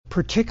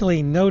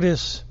particularly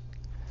notice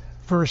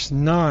verse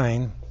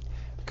 9,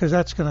 because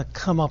that's going to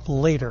come up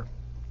later.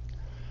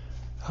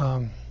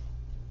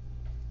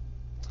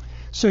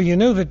 So you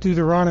know that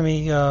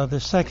Deuteronomy, the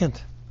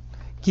second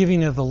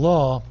giving of the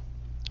law,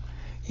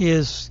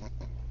 is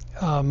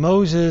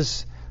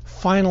Moses'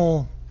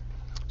 final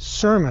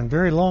sermon,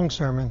 very long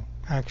sermon,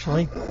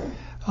 actually,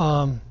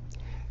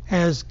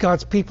 as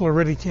God's people are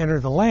ready to enter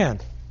the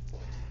land.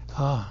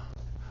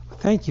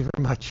 Thank you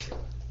very much.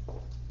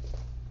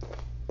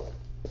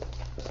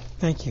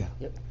 Thank you.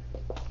 Yep.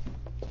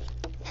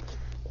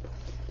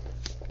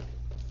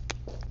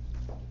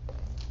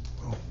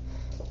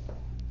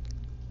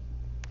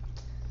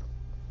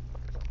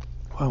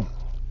 Wow.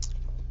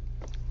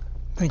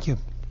 Thank you.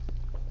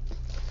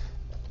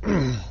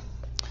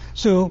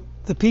 So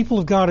the people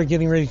of God are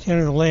getting ready to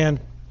enter the land,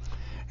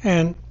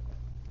 and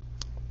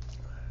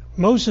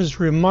Moses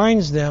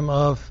reminds them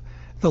of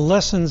the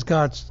lessons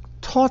God's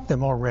taught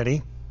them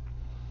already.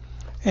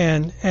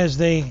 And as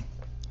they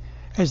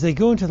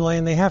go into the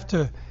land, they have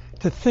to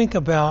think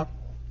about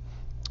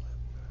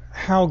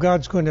how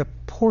God's going to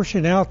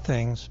portion out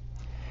things.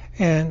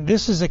 And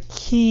this is a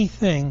key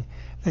thing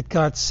that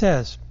God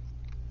says.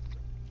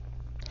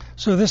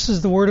 So this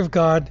is the word of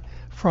God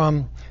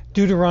from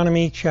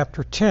Deuteronomy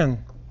chapter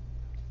 10.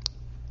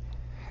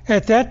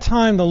 At that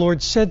time the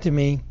Lord said to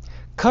me,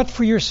 "Cut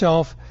for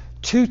yourself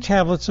 2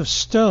 tablets of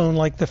stone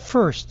like the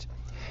first,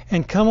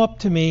 and come up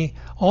to me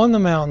on the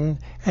mountain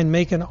and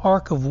make an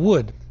ark of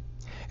wood.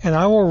 And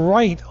I will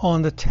write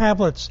on the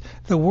tablets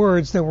the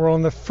words that were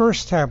on the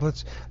first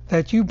tablets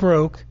that you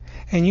broke,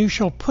 and you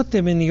shall put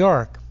them in the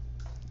ark."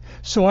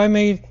 So I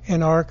made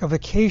an ark of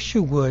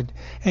acacia wood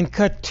and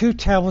cut 2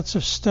 tablets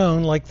of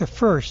stone like the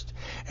first,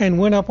 and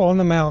went up on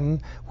the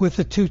mountain with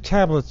the 2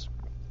 tablets,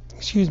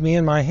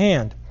 in my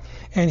hand.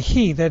 And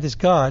he, that is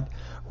God,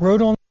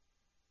 wrote on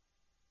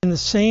in the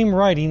same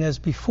writing as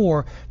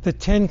before the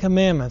 10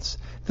 commandments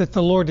that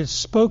the Lord had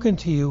spoken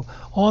to you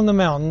on the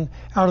mountain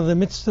out of the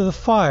midst of the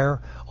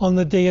fire on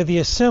the day of the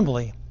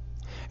assembly.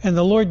 And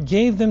the Lord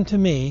gave them to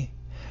me.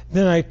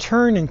 Then I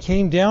turned and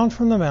came down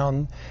from the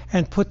mountain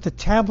and put the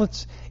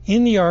tablets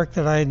in the ark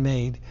that I had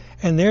made,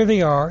 and there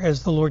they are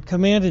as the Lord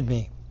commanded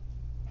me.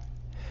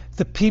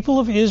 The people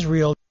of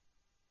Israel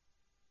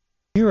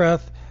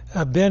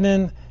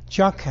Benen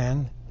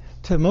Jachan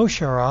to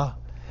Mosherah,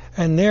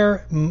 and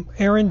there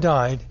Aaron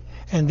died,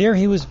 and there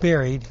he was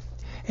buried,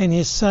 and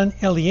his son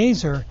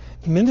Eleazar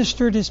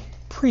ministered as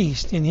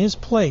priest in his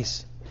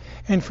place.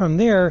 And from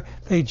there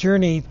they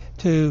journeyed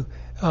to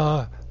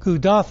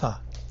Gudatha,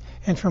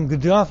 and from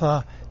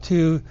Gudatha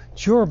to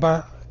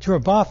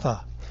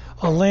Jorbatha,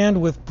 a land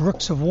with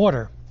brooks of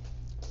water.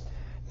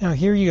 Now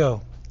here you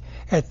go.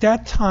 At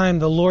that time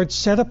the Lord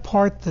set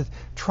apart the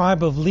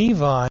tribe of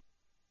Levi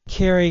to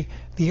carry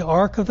the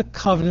ark of the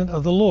covenant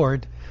of the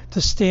Lord,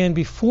 to stand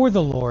before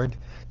the Lord,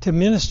 to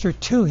minister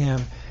to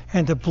him,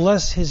 and to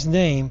bless his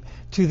name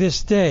to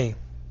this day.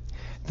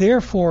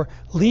 Therefore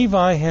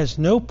Levi has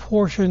no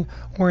portion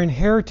or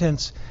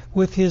inheritance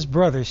with his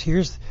brothers.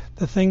 Here's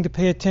the thing to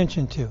pay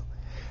attention to.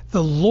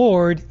 The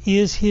Lord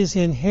is his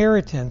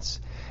inheritance,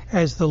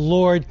 as the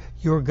Lord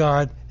your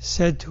God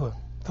said to him.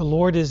 The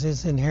Lord is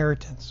his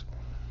inheritance.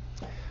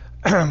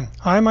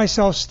 I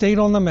myself stayed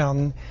on the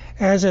mountain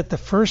as at the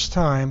first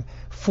time,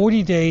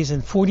 40 days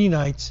and 40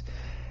 nights,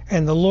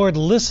 and the Lord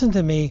listened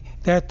to me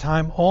that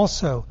time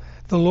also.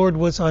 The Lord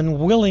was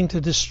unwilling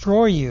to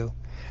destroy you.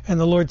 And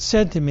the Lord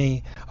said to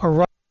me,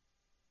 "Arise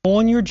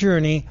on your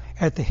journey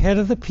at the head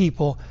of the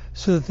people,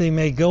 so that they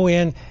may go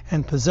in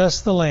and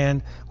possess the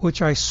land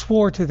which I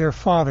swore to their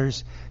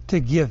fathers to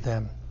give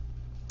them."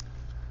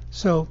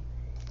 So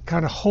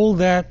kind of hold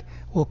that.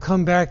 We'll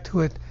come back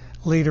to it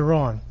later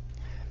on.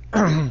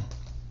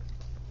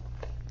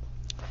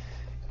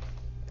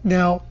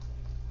 Now,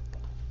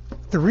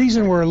 the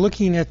reason we're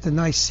looking at the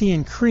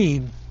Nicene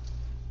Creed,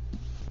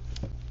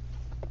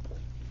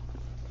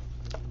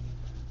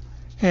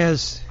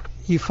 as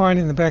you find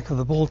in the back of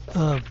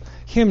the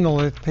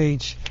hymnal at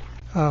page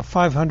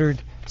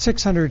 500,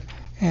 600,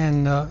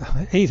 and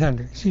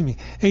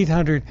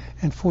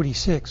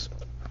 846,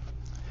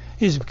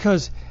 is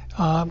because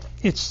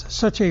it's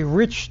such a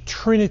rich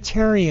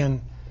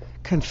Trinitarian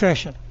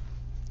confession,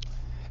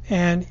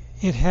 and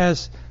it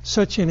has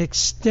such an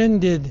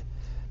extended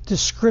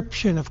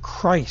description of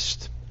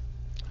Christ.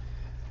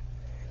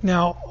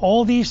 Now,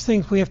 all these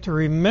things we have to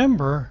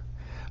remember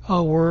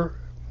were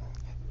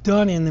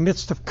done in the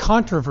midst of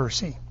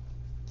controversy.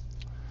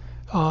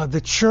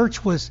 The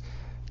church was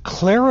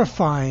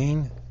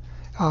clarifying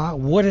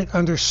what it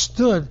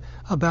understood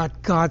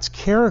about God's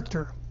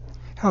character,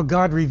 how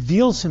God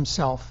reveals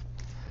himself.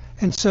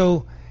 And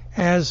so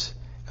as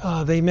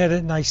they met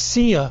at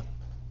Nicaea,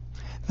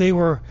 they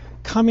were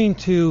coming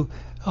to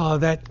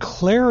that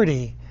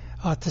clarity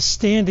to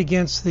stand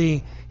against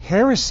the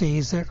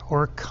heresies that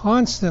were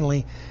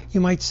constantly, you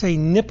might say,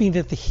 nipping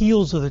at the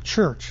heels of the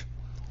church.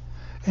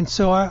 And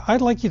so I'd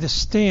like you to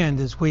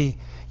stand as we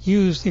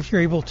use, if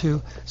you're able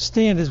to,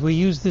 stand as we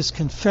use this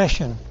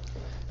confession,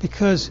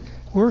 because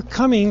we're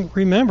coming,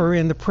 remember,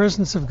 in the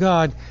presence of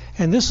God,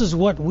 and this is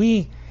what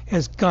we,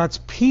 as God's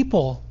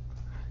people,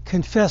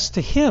 confess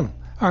to Him,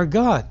 our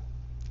God.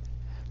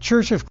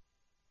 Church of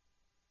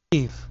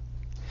Christ,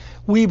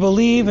 we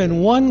believe in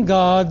one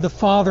God, the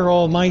Father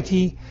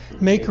Almighty,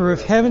 maker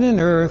of heaven and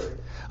earth,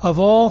 of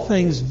all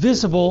things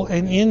visible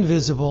and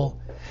invisible,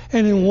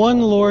 and in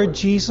one Lord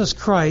Jesus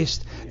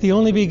Christ, the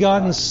only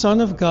begotten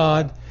Son of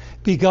God,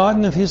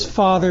 begotten of His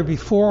Father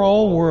before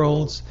all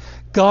worlds,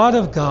 God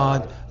of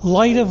God,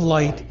 light of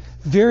light,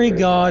 very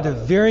God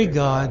of very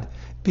God,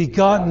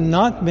 begotten,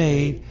 not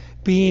made,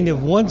 being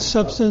of one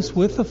substance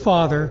with the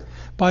Father,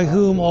 by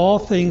whom all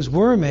things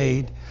were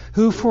made,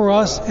 who for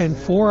us and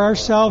for our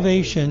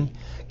salvation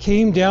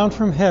came down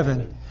from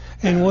heaven,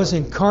 and was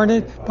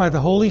incarnate by the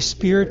Holy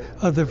Spirit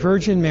of the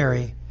Virgin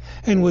Mary,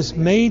 and was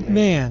made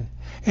man,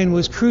 and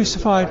was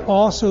crucified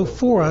also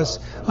for us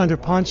under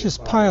Pontius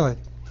Pilate.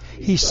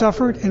 He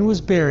suffered and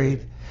was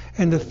buried,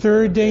 and the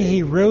third day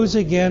He rose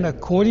again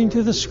according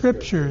to the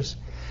Scriptures,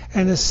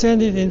 and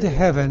ascended into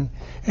heaven,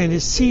 and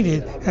is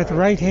seated at the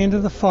right hand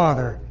of the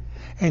Father.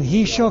 And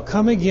He shall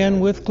come again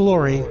with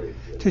glory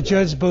to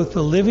judge both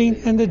the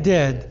living and the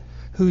dead,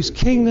 whose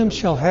kingdom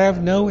shall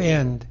have no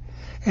end.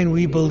 And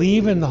we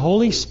believe in the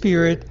Holy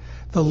Spirit,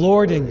 the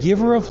Lord and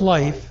giver of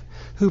life,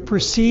 who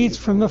proceeds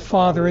from the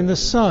Father and the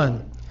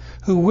Son,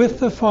 who with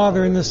the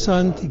Father and the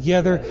Son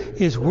together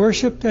is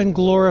worshipped and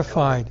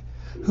glorified,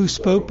 who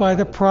spoke by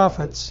the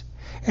prophets.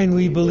 And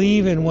we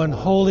believe in one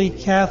holy,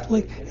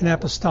 Catholic, and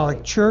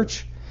Apostolic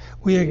Church.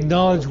 We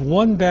acknowledge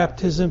one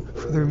baptism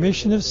for the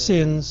remission of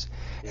sins,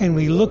 and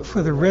we look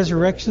for the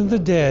resurrection of the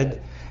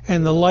dead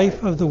and the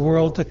life of the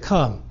world to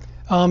come.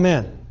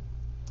 Amen.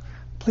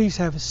 Please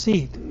have a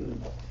seat.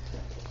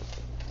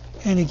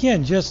 And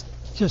again, just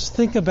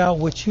think about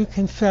what you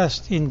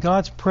confessed in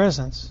God's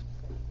presence,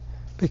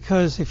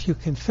 because if you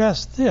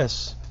confess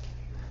this,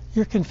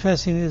 you're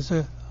confessing as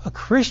a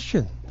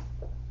Christian,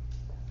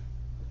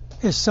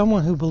 as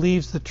someone who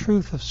believes the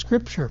truth of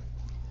Scripture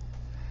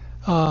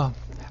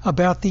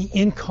about the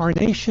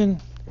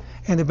incarnation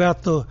and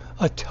about the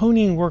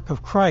atoning work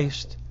of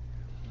Christ,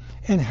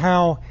 and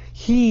how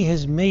He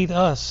has made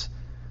us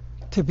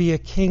to be a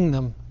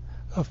kingdom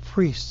of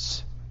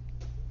priests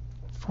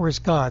for His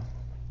God,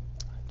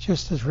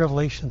 just as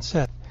Revelation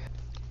said.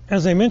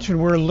 As I mentioned,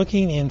 we're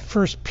looking in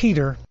 1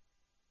 Peter.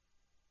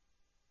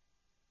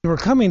 We're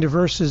coming to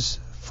verses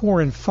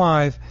 4 and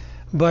 5,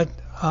 but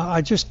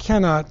I just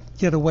cannot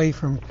get away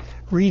from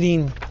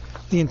reading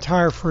the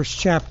entire first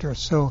chapter.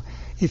 So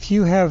if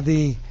you have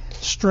the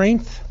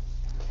strength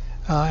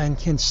and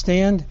can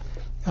stand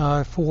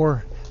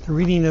for the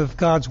reading of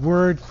God's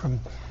Word from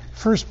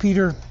 1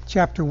 Peter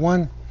chapter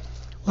 1,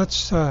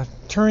 let's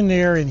turn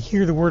there and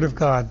hear the Word of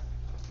God.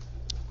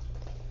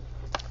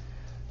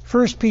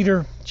 1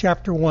 Peter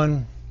chapter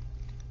 1,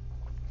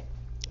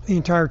 the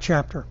entire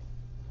chapter.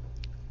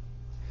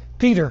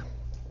 Peter,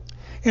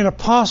 an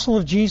apostle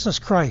of Jesus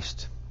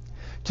Christ,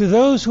 to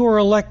those who are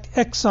elect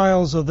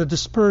exiles of the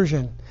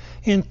dispersion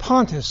in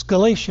Pontus,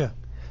 Galatia,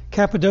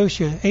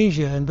 Cappadocia,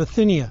 Asia, and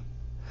Bithynia,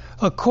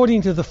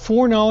 according to the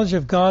foreknowledge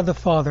of God the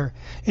Father,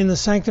 in the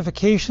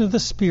sanctification of the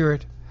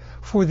Spirit,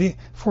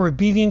 for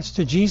obedience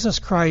to Jesus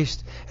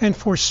Christ, and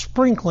for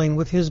sprinkling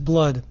with His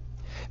blood.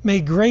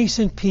 May grace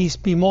and peace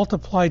be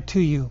multiplied to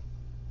you.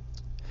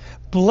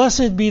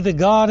 Blessed be the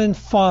God and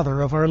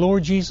Father of our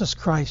Lord Jesus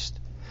Christ.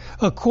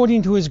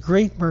 According to His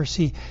great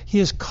mercy, He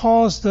has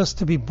caused us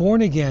to be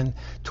born again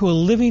to a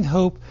living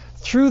hope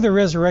through the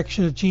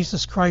resurrection of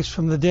Jesus Christ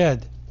from the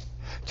dead,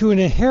 to an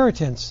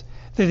inheritance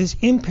that is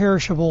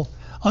imperishable,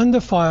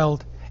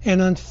 undefiled,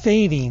 and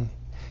unfading,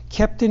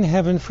 kept in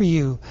heaven for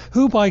you,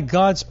 who by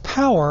God's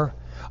power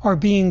are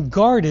being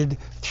guarded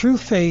through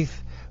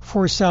faith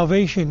for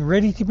salvation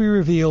ready to be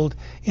revealed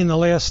in the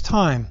last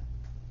time.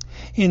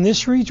 In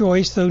this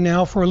rejoice, though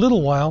now for a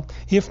little while,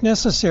 if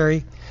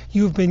necessary,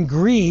 you have been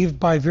grieved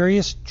by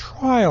various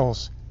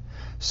trials,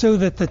 so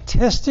that the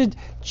tested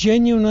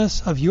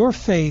genuineness of your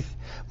faith,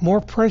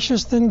 more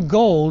precious than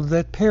gold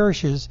that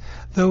perishes,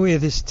 though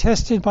it is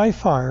tested by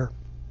fire,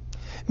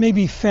 may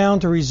be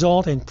found to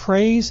result in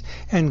praise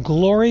and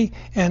glory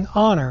and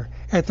honor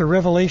at the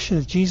revelation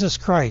of Jesus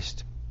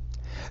Christ.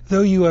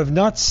 Though you have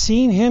not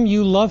seen Him,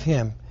 you love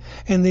Him,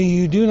 and though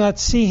you do not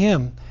see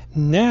Him,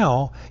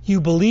 now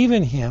you believe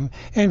in Him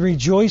and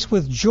rejoice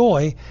with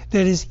joy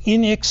that is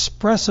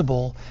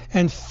inexpressible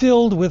and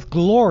filled with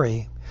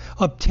glory,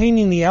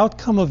 obtaining the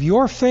outcome of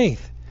your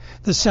faith,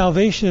 the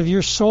salvation of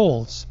your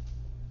souls.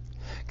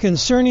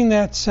 Concerning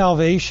that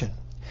salvation,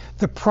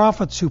 the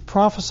prophets who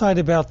prophesied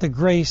about the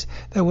grace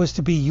that was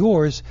to be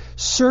yours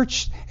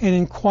searched and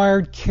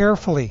inquired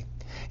carefully,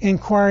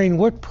 inquiring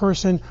what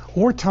person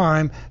or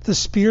time the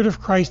Spirit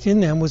of Christ in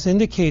them was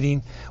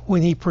indicating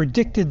when He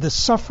predicted the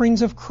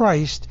sufferings of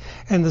Christ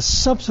and the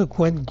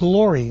subsequent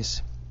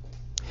glories.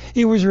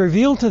 It was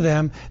revealed to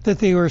them that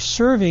they were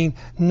serving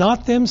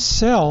not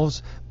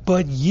themselves,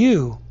 but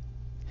you,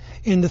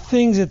 in the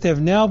things that have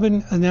now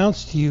been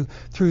announced to you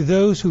through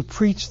those who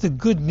preach the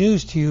good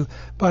news to you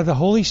by the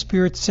Holy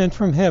Spirit sent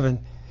from heaven,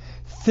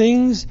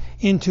 things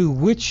into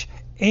which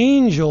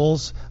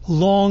angels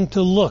long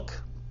to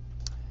look.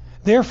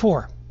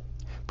 Therefore,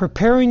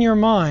 preparing your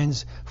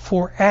minds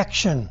for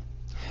action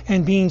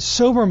and being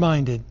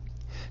sober-minded,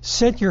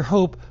 set your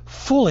hope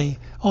fully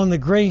on the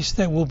grace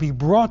that will be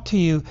brought to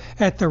you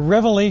at the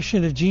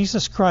revelation of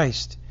Jesus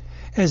Christ.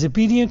 As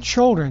obedient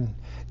children,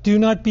 do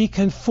not be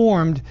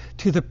conformed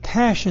to the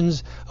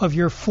passions of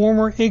your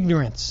former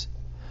ignorance,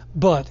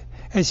 but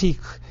as he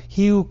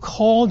who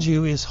called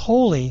you is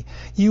holy,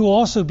 you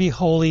also be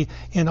holy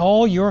in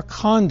all your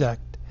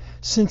conduct,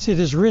 since it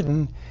is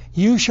written,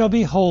 "You shall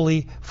be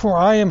holy, for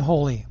I am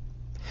holy."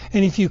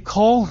 And if you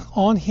call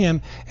on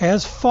him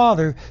as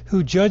Father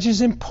who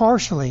judges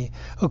impartially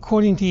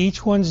according to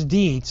each one's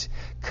deeds,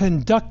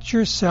 conduct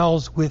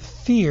yourselves with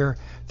fear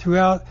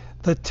throughout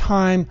the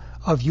time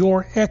of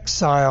your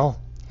exile,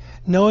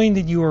 knowing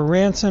that you were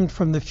ransomed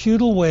from the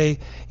futile way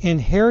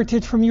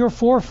inherited from your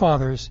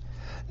forefathers,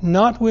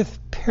 not with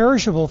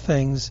perishable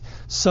things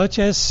such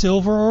as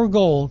silver or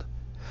gold,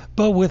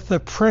 but with the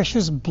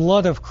precious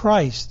blood of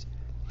Christ,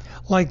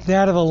 like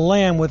that of a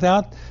lamb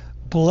without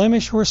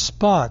blemish or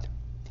spot.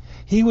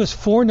 He was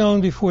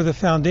foreknown before the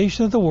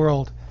foundation of the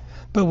world,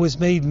 but was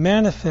made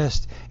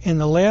manifest in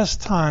the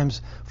last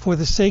times for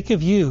the sake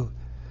of you,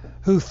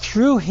 who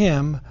through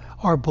him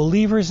are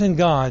believers in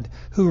God,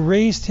 who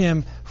raised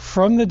him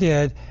from the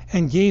dead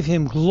and gave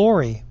him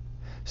glory,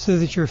 so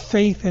that your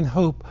faith and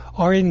hope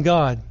are in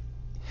God.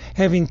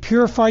 Having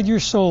purified your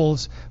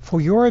souls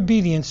for your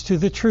obedience to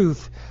the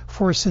truth,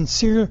 for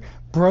sincere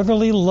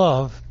brotherly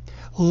love,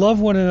 love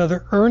one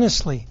another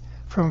earnestly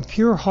from a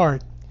pure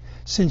heart,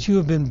 since you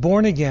have been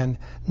born again,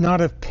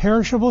 not of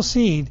perishable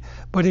seed,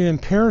 but of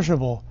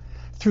imperishable,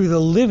 through the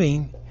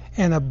living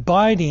and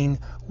abiding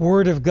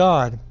Word of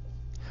God.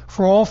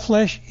 For all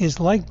flesh is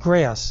like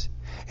grass,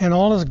 and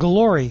all his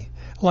glory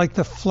like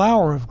the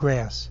flower of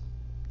grass.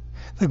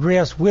 The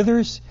grass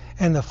withers,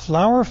 and the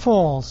flower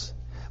falls,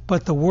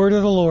 but the word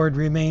of the Lord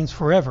remains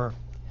forever.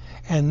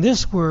 And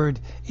this word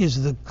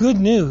is the good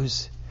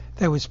news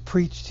that was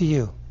preached to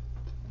you.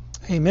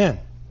 Amen.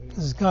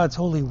 This is God's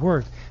holy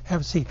word.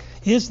 Have a seat.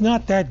 Is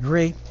not that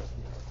great?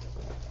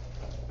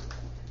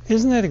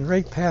 Isn't that a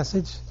great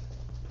passage?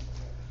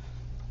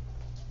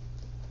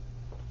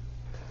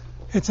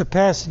 It's a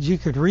passage you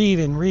could read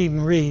and read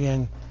and read,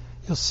 and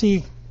you'll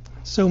see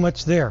so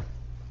much there.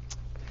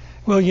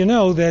 Well, you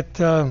know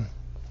that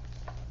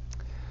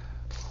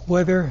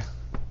whether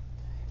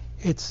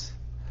it's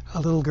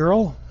a little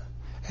girl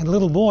and a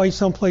little boy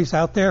someplace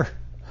out there,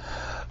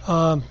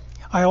 I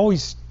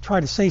always try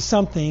to say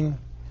something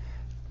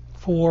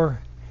for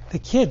the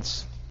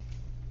kids,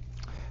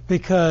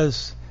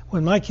 because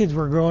when my kids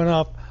were growing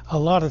up, a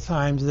lot of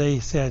times they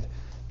said,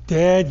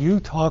 "Dad, you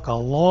talk a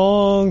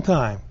long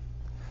time."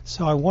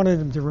 So I wanted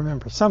them to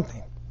remember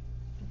something.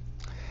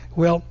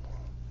 Well,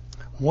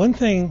 one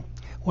thing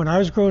when I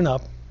was growing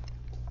up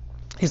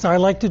is I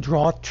like to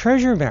draw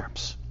treasure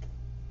maps.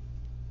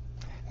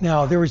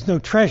 Now, there was no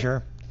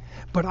treasure,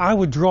 but I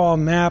would draw a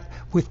map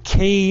with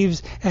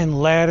caves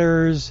and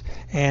ladders,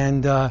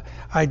 and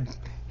I'd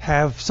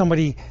have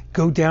somebody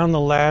go down the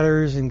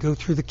ladders and go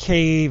through the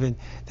cave, and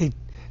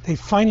they'd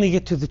finally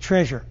get to the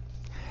treasure.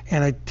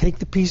 And I'd take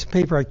the piece of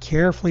paper, I'd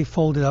carefully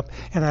fold it up,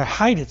 and I'd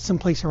hide it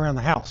someplace around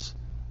the house.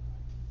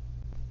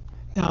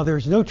 Now,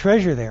 there's no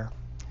treasure there,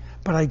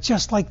 but I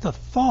just like the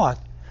thought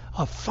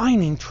of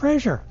finding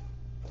treasure.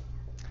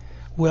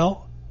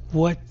 Well,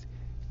 what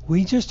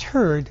we just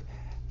heard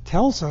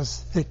tells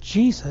us that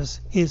Jesus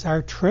is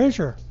our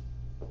treasure.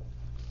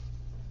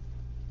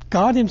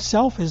 God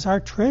himself is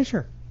our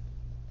treasure.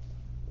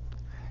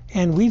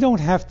 And we don't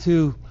have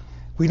to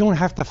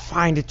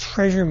find a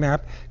treasure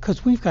map,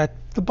 because we've got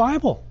the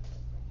Bible.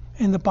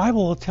 And the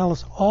Bible will tell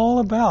us all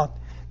about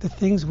the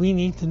things we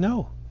need to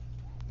know.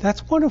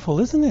 That's wonderful,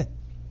 isn't it?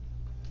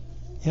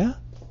 Yeah?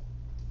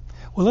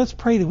 Well, let's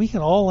pray that we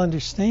can all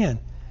understand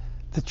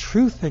the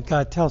truth that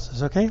God tells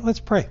us, okay? Let's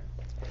pray.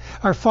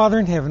 Our Father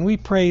in heaven, we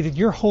pray that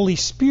your Holy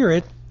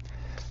Spirit,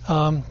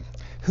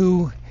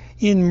 who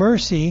in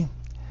mercy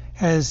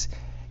has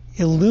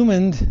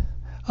illumined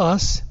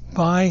us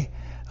by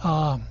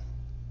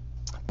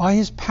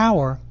his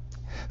power,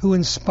 who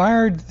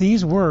inspired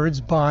these words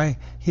by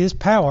his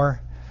power,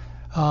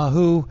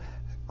 who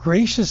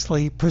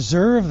graciously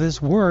preserved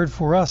this word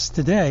for us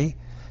today,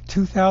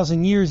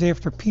 2,000 years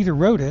after Peter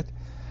wrote it,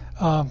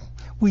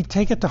 we'd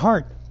take it to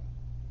heart.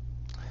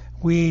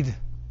 We'd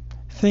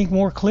think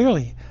more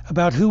clearly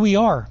about who we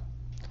are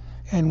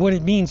and what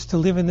it means to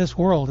live in this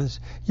world as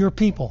your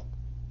people.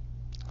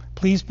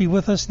 Please be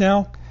with us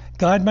now.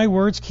 Guide my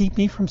words, keep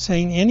me from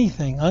saying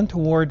anything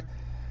untoward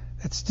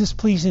that's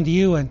displeasing to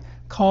you, and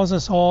cause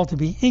us all to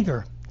be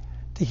eager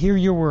to hear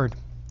your word.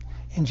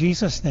 In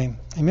Jesus' name,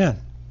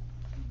 amen.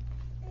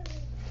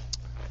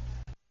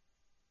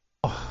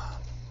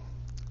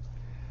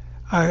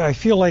 I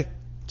feel like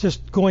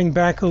just going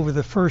back over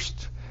the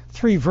first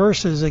 3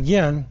 verses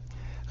again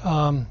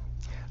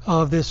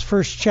of this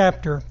first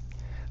chapter,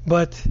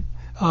 but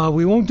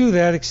we won't do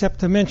that except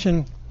to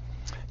mention,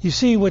 you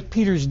see what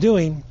Peter's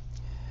doing.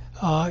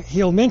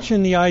 He'll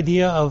mention the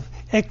idea of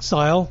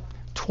exile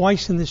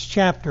twice in this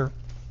chapter.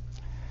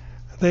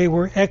 They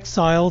were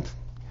exiled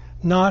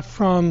not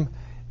from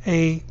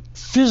a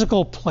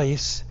physical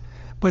place,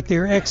 but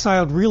they're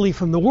exiled really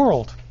from the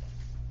world.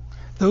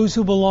 Those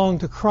who belong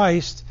to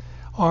Christ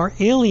are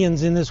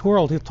aliens in this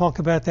world. He'll talk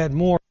about that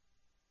more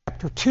in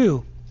chapter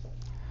 2,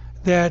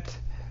 that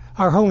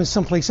our home is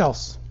someplace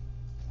else.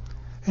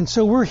 And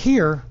so we're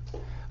here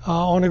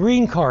on a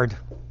green card,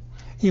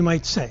 you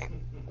might say.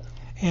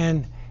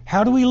 And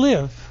how do we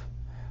live?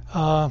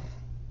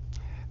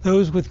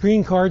 Those with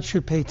green cards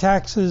should pay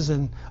taxes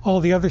and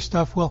all the other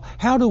stuff. Well,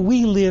 how do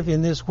we live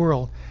in this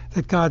world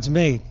that God's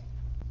made?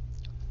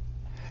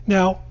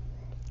 Now,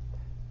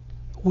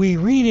 we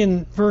read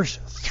in verse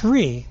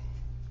 3,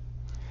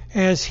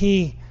 as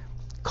he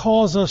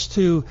calls us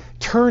to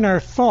turn our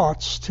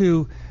thoughts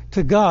to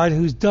God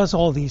who does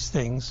all these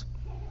things,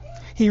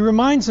 he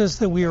reminds us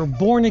that we are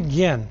born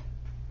again.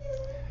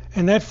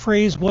 And that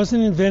phrase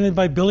wasn't invented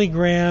by Billy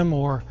Graham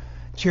or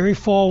Jerry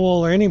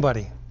Falwell or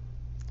anybody.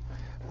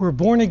 We're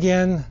born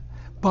again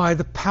by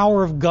the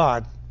power of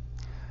God.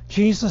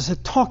 Jesus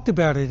had talked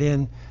about it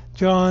in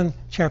John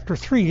chapter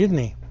 3, didn't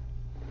he?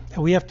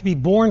 That we have to be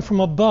born from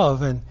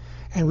above, and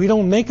we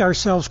don't make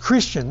ourselves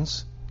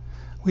Christians.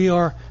 We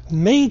are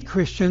made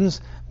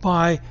Christians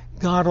by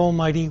God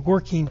Almighty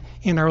working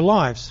in our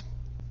lives.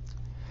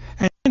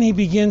 And then he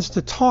begins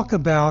to talk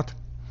about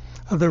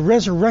the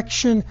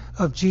resurrection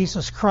of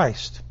Jesus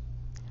Christ.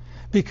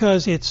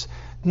 Because it's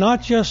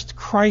not just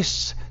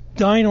Christ's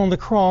dying on the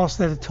cross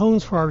that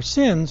atones for our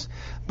sins,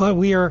 but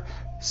we are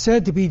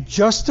said to be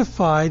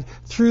justified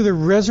through the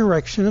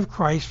resurrection of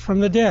Christ from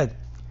the dead.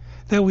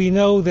 That we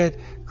know that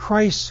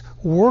Christ's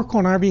work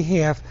on our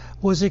behalf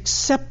was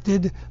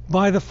accepted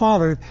by the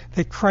Father,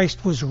 that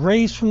Christ was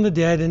raised from the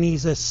dead and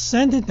he's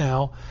ascended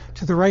now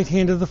to the right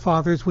hand of the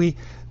Father, as we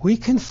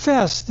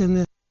confessed in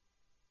this.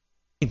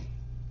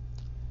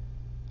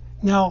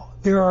 Now,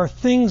 there are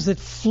things that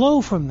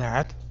flow from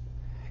that,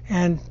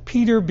 and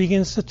Peter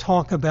begins to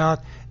talk about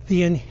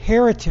the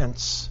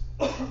inheritance.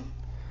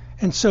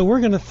 And so we're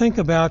going to think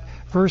about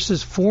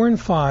verses 4 and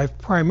 5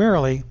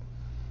 primarily,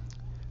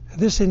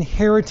 this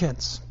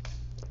inheritance.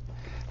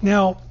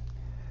 Now,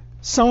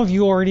 some of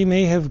you already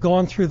may have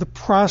gone through the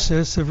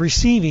process of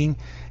receiving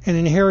an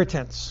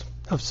inheritance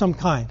of some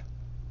kind.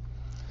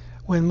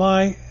 When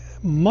my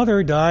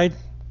mother died,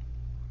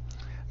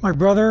 my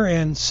brother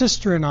and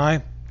sister and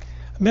I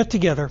met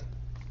together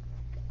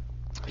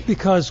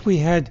because we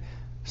had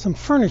some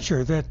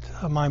furniture that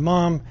my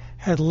mom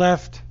had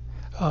left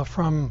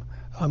from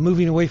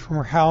moving away from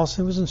her house.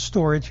 It was in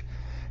storage.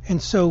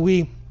 And so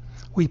we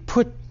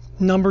put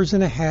numbers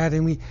in a hat,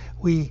 and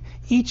we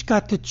each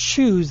got to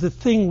choose the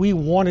thing we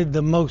wanted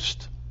the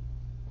most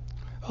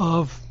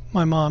of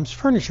my mom's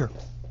furniture.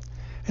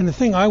 And the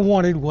thing I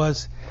wanted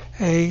was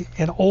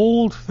an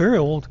old, very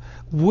old,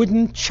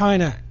 wooden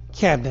china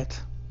cabinet.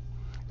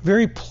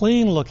 Very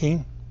plain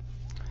looking,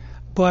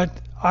 but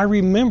I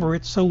remember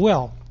it so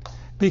well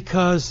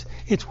because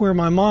it's where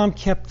my mom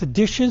kept the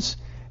dishes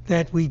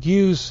that we'd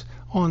use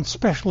on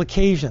special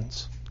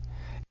occasions.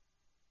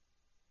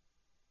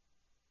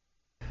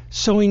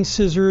 Sewing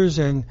scissors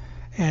and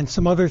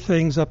some other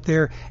things up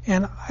there.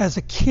 And as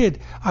a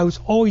kid, I was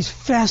always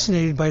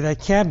fascinated by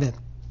that cabinet.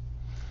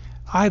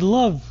 I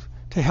loved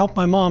to help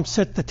my mom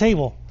set the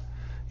table,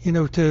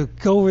 to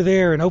go over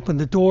there and open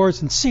the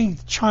doors and see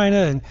the china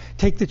and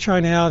take the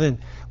china out. And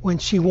when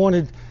she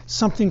wanted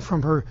something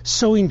from her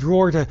sewing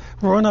drawer, to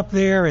run up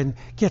there and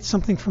get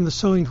something from the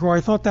sewing drawer,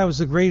 I thought that was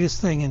the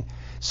greatest thing. And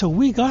so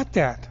we got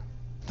that,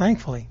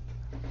 thankfully.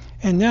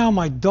 And now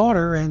my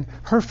daughter and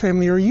her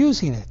family are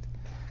using it,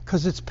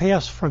 because it's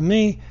passed from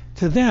me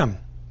to them.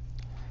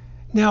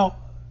 Now,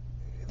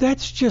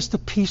 that's just a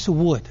piece of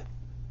wood.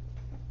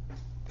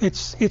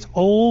 It's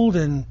old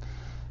and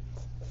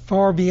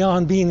far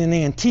beyond being an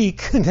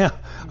antique. Now,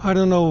 I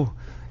don't know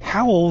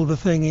how old the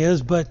thing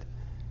is, but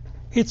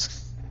it's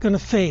going to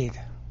fade.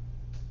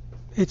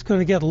 It's going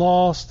to get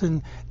lost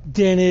and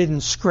dented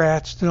and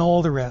scratched and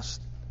all the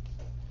rest.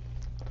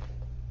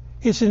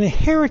 It's an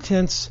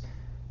inheritance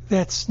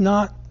that's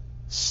not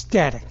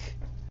static,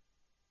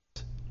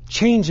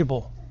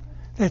 changeable,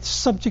 that's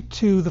subject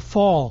to the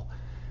fall.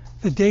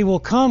 The day will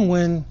come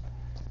when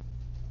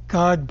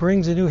God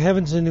brings a new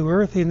heavens and new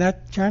earth, and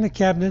that china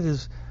cabinet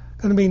is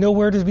going to be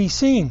nowhere to be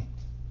seen.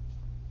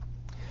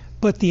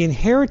 But the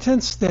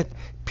inheritance that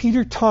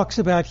Peter talks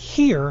about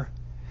here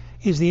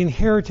is the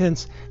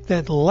inheritance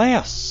that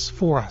lasts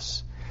for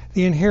us,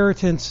 the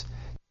inheritance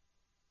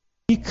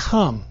we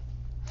become.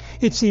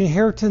 It's the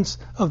inheritance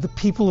of the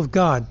people of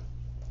God.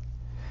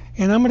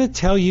 And I'm going to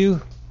tell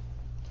you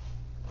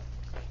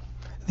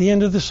the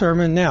end of the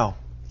sermon now.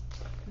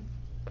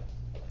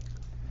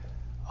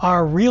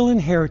 Our real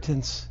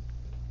inheritance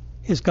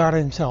is God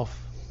Himself.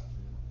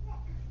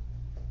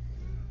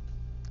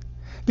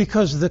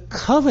 Because the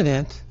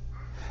covenant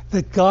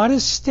that God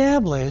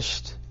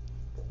established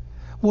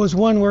was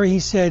one where He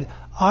said,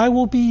 I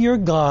will be your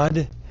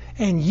God,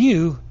 and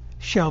you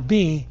shall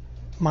be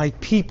my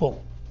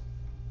people.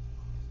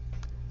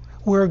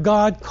 where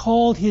God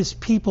called his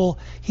people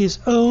his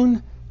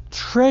own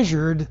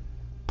treasured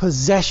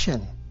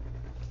possession.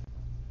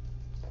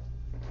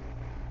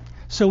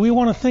 So we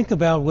want to think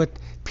about what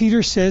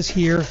Peter says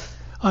here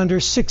under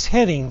 6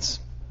 headings.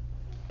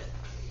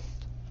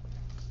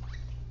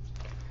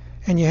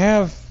 And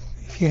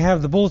if you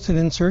have the bulletin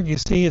insert, you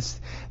see it's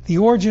the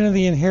origin of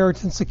the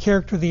inheritance, the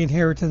character of the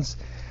inheritance,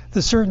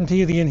 the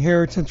certainty of the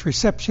inheritance,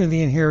 reception of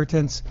the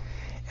inheritance,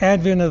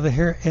 advent of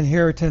the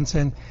inheritance,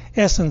 and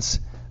essence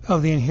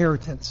of the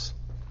inheritance.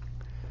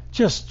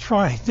 Just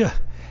trying to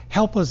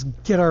help us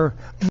get our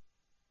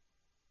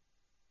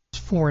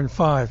 4 and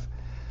 5.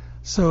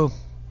 So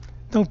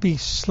don't be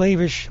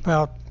slavish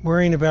about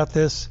worrying about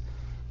this.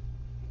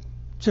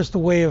 Just a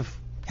way of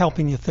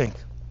helping you think.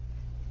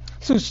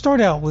 So start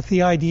out with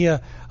the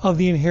idea of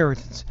the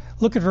inheritance.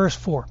 Look at verse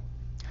 4.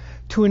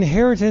 To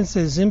inheritance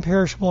that is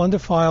imperishable,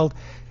 undefiled,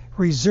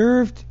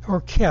 reserved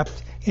or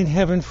kept in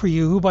heaven for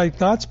you, who by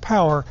God's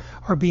power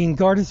are being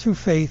guarded through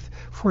faith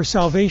for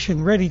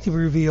salvation ready to be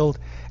revealed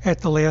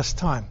at the last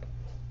time.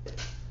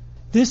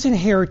 This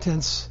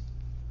inheritance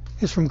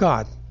is from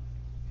God.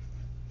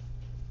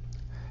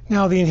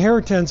 Now, the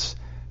inheritance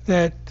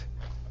that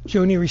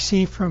Joni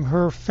received from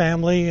her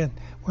family and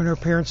when her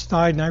parents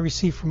died, and I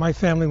received from my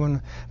family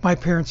when my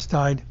parents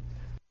died,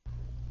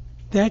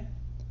 that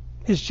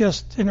is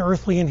just an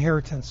earthly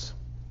inheritance.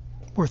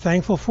 We're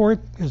thankful for it.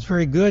 It's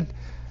very good.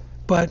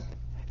 But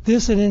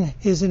this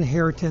is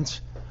inheritance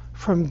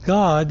from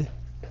God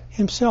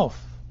himself.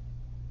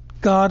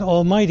 God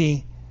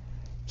Almighty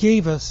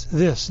gave us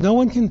this. No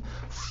one can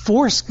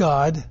force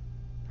God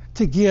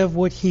to give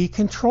what he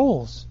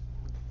controls.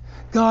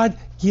 God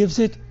gives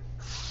it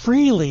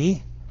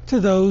freely to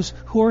those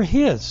who are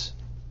his.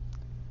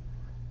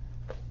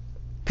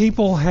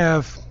 People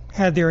have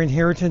had their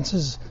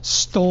inheritances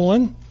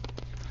stolen.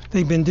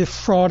 They've been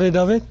defrauded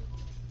of it.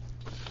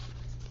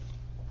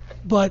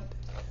 But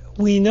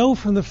we know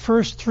from the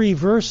first 3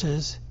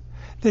 verses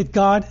that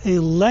God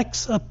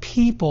elects a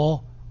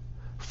people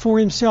for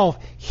himself.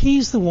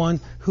 He's the one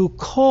who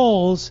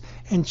calls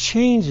and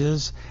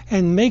changes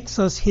and makes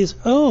us his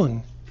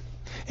own.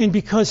 And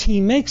because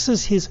he makes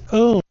us his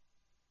own,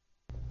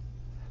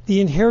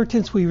 the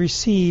inheritance we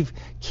receive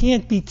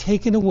can't be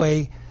taken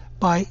away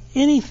by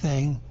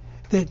anything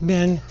that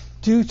men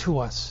do to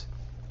us.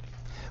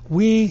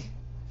 We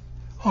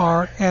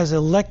are, as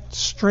elect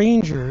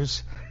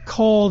strangers,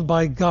 called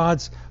by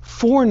God's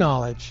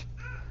foreknowledge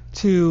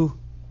to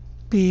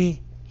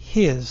be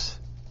his.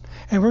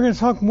 And we're going to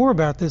talk more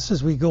about this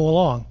as we go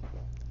along.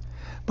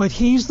 But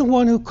he's the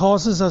one who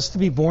causes us to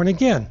be born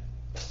again.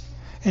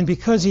 And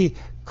because he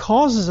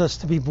causes us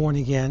to be born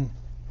again,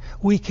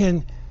 we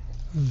can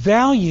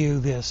value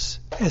this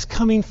as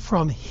coming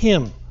from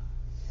him.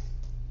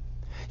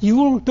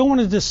 You don't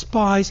want to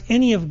despise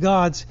any of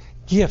God's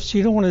gifts.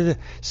 You don't want to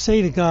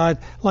say to God,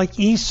 like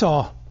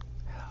Esau,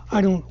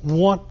 I don't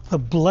want the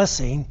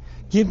blessing,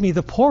 give me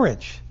the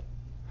porridge.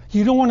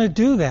 You don't want to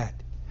do that.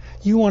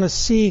 You want to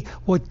see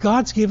what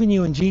God's given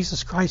you in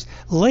Jesus Christ,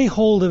 lay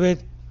hold of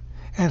it,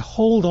 and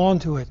hold on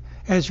to it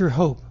as your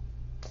hope.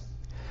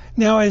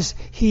 Now, as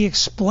he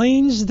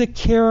explains the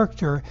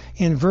character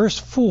in verse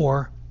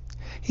 4,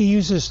 he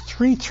uses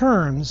 3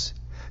 terms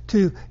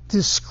to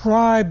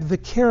describe the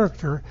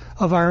character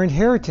of our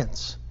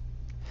inheritance.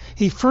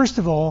 He first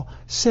of all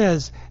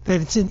says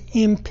that it's an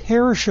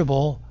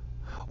imperishable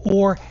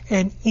or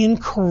an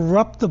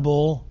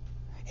incorruptible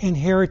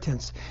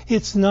inheritance.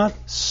 It's not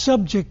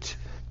subject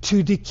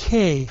to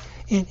decay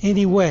in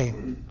any way.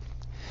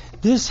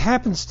 This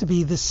happens to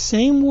be the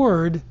same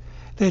word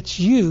that's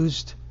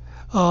used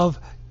of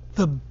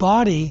the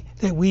body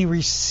that we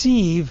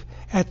receive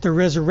at the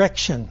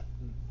resurrection.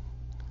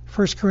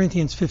 1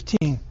 Corinthians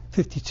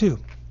 15:52.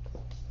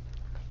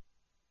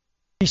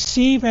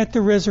 Receive at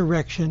the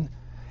resurrection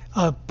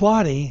a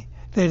body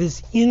that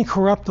is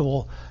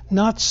incorruptible,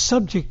 not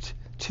subject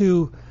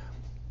to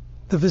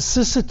the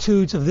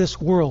vicissitudes of this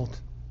world.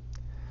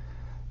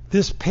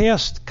 This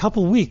past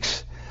couple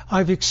weeks,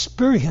 I've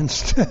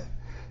experienced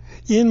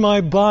in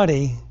my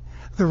body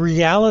the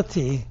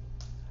reality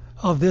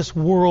of this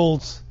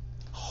world's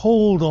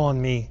hold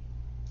on me.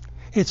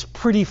 It's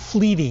pretty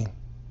fleeting.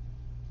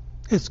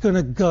 It's going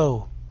to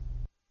go.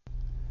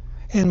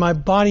 And my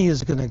body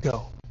is going to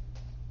go.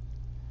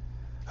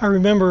 I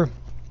remember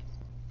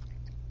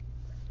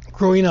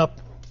growing up,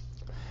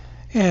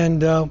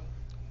 and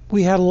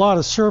we had a lot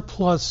of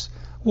surplus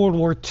World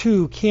War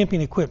II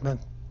camping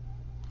equipment.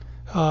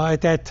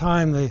 At that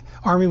time, the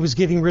Army was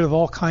getting rid of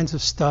all kinds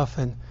of stuff,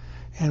 and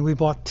we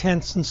bought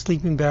tents and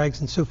sleeping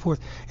bags and so forth.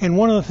 And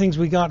one of the things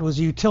we got was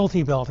a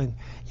utility belt. And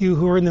you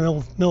who are in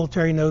the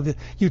military know the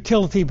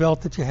utility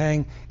belt that you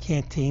hang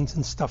canteens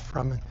and stuff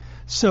from. And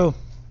so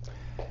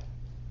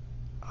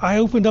I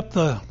opened up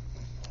the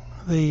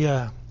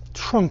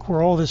trunk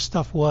where all this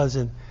stuff was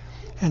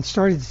and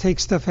started to take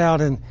stuff out,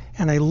 and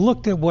I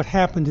looked at what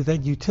happened to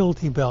that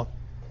utility belt.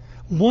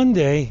 One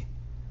day,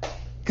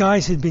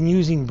 guys had been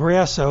using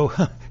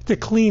Brasso to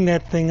clean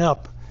that thing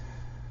up,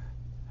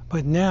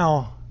 but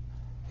now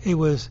it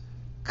was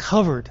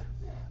covered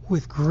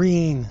with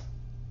green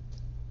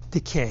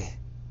decay.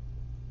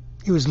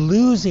 It was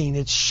losing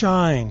its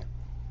shine,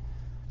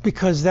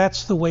 because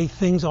that's the way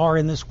things are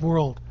in this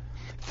world.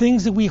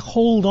 Things that we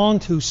hold on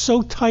to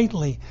so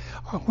tightly,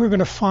 we're going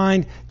to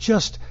find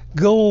just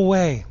go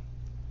away.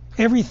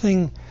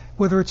 Everything,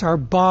 whether it's our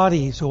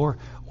bodies or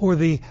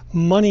the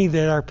money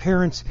that our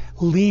parents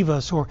leave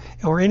us, or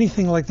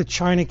anything like the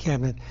china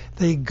cabinet,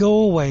 they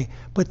go away.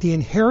 But the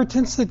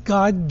inheritance that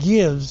God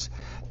gives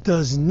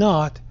does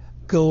not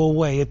go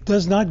away. It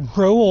does not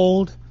grow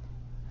old.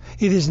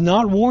 It is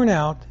not worn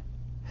out.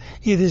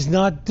 It is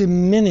not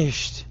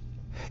diminished.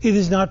 It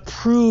is not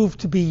proved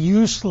to be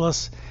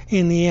useless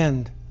in the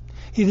end.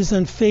 It is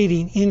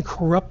unfading,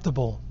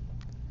 incorruptible.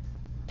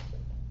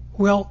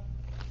 Well,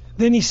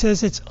 then he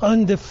says it's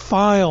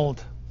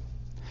undefiled.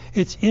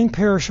 It's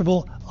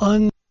imperishable,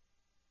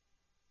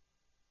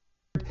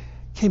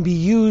 can be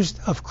used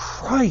of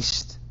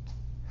Christ.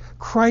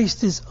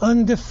 Christ is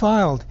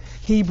undefiled.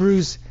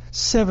 Hebrews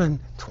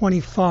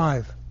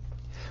 7:25.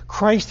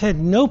 Christ had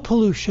no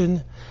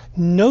pollution,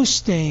 no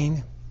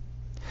stain,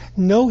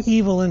 no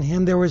evil in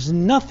him. There was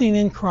nothing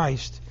in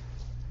Christ,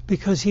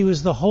 because he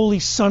was the Holy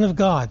Son of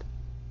God.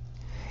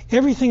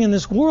 Everything in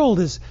this world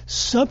is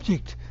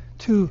subject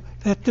to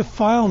that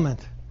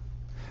defilement.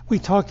 We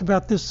talked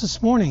about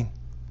this morning.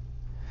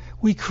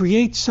 We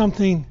create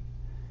something,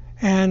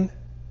 and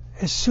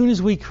as soon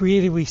as we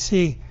create it, we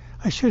see,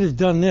 I should have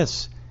done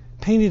this,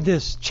 painted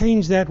this,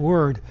 changed that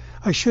word.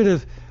 I should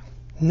have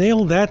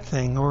nailed that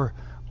thing, or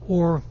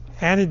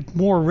added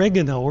more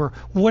oregano, or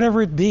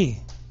whatever it be.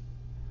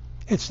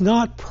 It's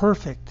not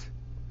perfect,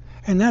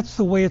 and that's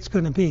the way it's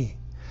going to be.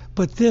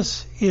 But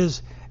this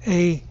is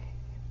a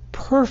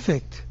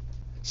perfect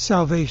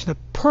salvation, a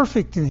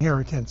perfect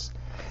inheritance,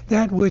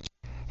 that which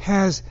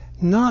has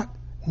not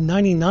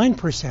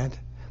 99%,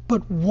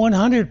 but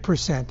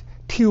 100%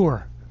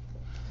 pure.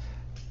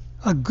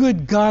 A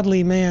good,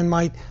 godly man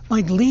might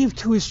leave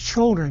to his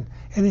children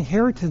an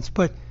inheritance,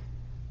 but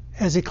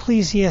as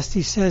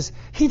Ecclesiastes says,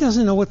 he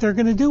doesn't know what they're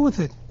going to do with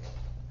it.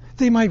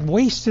 They might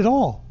waste it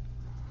all.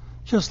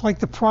 Just like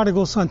the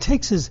prodigal son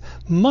takes his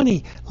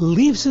money,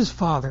 leaves his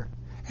father,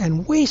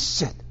 and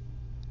wastes it.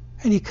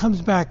 And he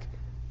comes back,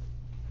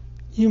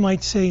 you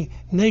might say,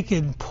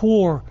 naked,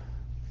 poor,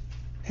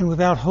 and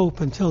without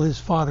hope until his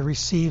father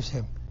receives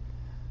him.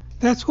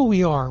 That's what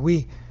we are.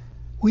 We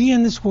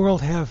in this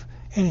world have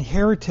an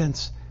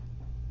inheritance,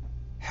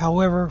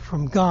 however,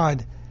 from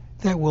God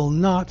that will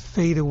not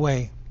fade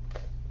away.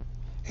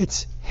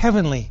 It's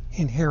heavenly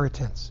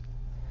inheritance.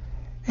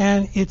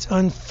 And it's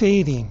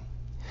unfading.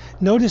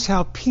 Notice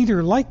how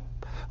Peter, like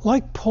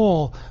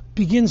Paul,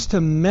 begins to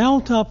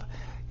mount up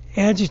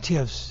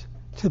adjectives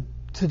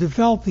to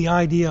develop the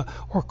idea,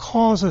 or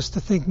cause us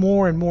to think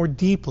more and more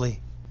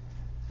deeply.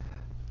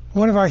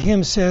 One of our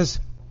hymns says,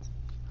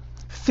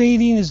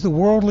 fading is the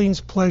worldling's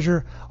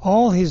pleasure,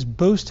 all his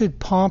boasted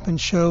pomp and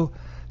show,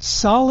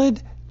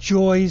 solid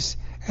joys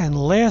and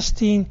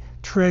lasting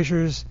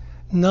treasures,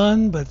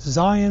 none but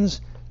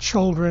Zion's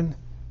children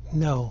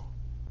know.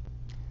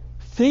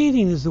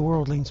 Fading is the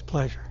worldling's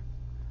pleasure.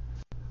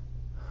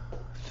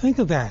 Think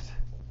of that.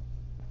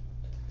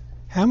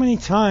 How many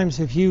times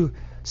have you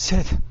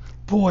said,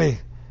 boy,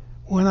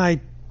 when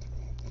I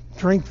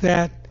drink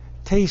that,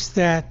 taste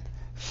that,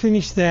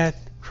 finish that,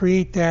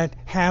 create that,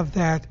 have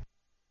that,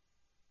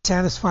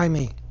 satisfy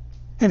me?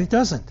 And it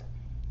doesn't.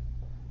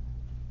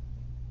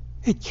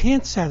 It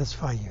can't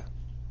satisfy you,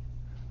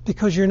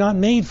 because you're not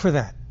made for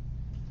that.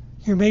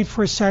 You're made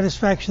for a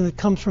satisfaction that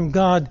comes from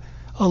God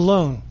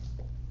alone.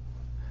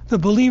 The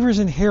believer's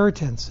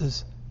inheritance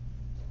is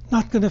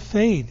not going to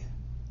fade.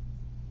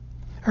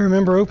 I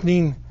remember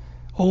opening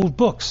old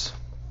books,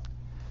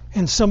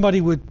 and somebody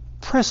would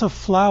press a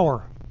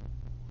flower,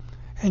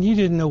 and you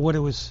didn't know what it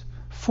was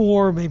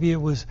for. Maybe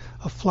it was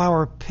a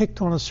flower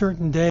picked on a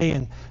certain day,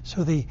 and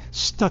so they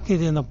stuck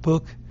it in a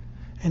book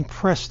and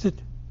pressed it,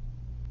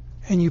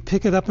 and you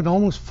pick it up and it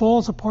almost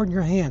falls apart in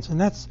your hands.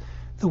 And that's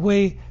the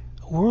way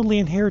worldly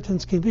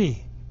inheritance can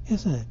be,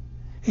 isn't it?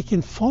 It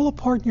can fall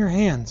apart in your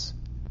hands.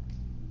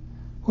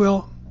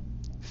 Well,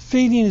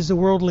 fading is the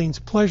worldling's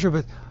pleasure,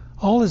 but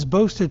all his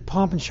boasted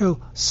pomp and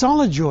show,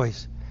 solid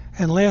joys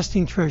and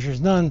lasting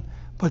treasures, none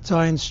but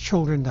Zion's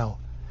children know.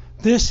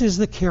 This is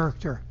the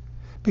character,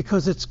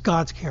 because it's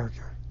God's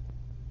character.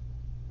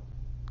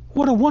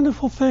 What a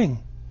wonderful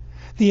thing.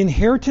 The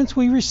inheritance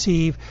we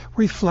receive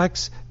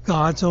reflects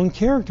God's own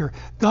character.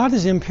 God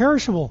is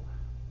imperishable.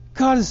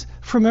 God is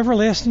from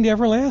everlasting to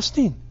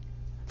everlasting.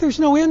 There's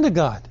no end to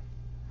God.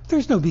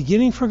 There's no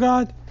beginning for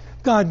God.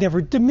 God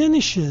never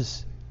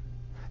diminishes.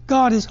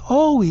 God is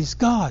always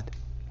God.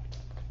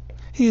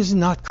 He is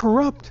not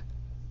corrupt.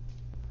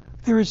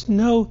 There is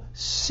no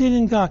sin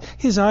in God.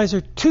 His eyes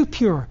are too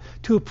pure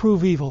to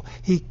approve evil.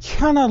 He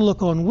cannot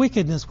look on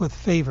wickedness with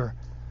favor.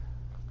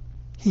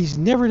 He's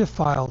never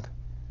defiled.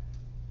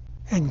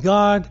 And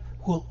God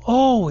will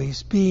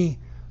always be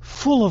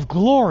full of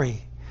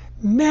glory,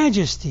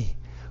 majesty,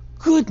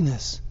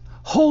 goodness,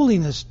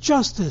 holiness,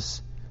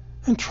 justice,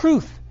 and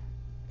truth.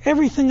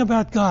 Everything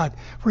about God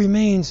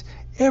remains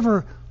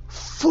ever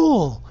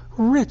full,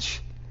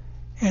 rich.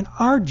 And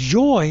our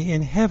joy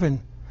in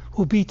heaven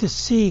will be to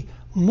see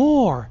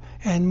more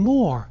and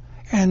more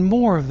and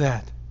more of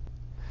that.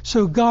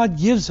 So God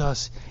gives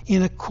us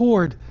in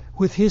accord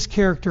with His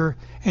character,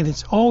 and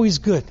it's always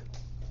good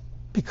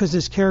because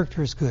His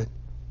character is good.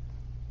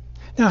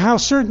 Now, how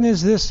certain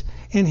is this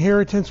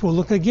inheritance? We'll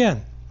look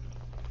again.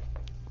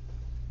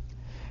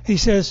 He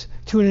says,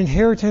 to an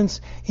inheritance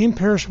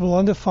imperishable,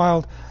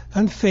 undefiled,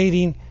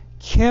 unfading,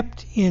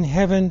 kept in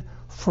heaven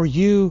for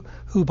you,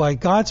 who by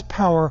God's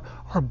power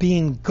are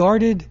being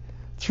guarded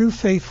through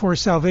faith for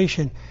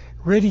salvation,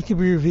 ready to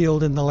be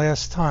revealed in the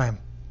last time.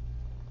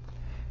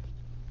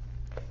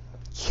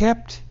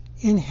 Kept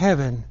in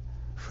heaven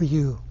for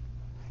you.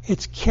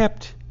 It's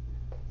kept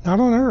not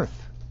on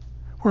earth,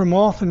 where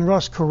moth and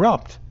rust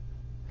corrupt.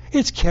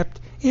 It's kept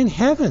in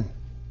heaven.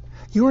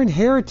 Your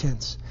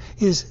inheritance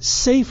is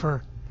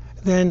safer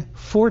than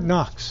Fort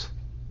Knox.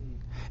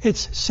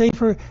 It's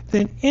safer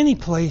than any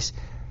place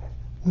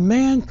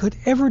man could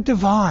ever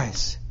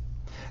devise.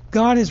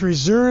 God has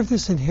reserved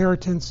this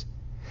inheritance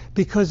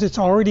because it's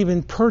already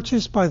been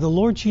purchased by the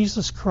Lord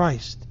Jesus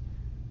Christ.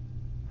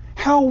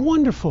 How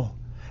wonderful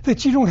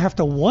that you don't have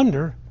to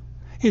wonder,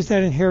 is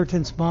that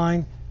inheritance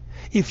mine?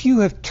 If you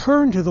have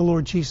turned to the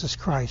Lord Jesus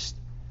Christ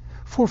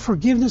for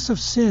forgiveness of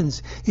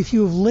sins, if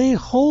you have laid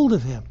hold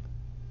of Him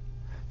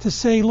to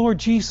say, Lord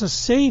Jesus,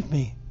 save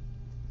me.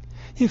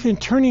 If in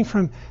turning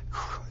from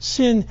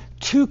sin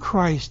to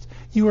Christ,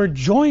 you are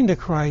joined to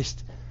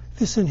Christ,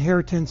 this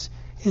inheritance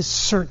is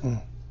certain.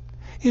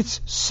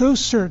 It's so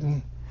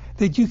certain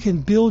that you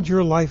can build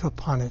your life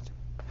upon it.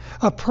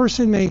 A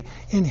person may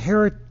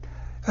inherit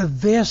a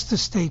vast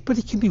estate, but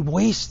it can be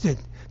wasted,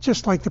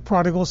 just like the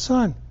prodigal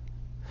son.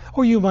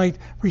 Or you might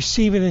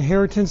receive an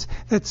inheritance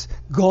that's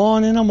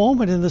gone in a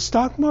moment in the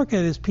stock market,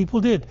 as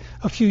people did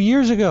a few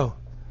years ago.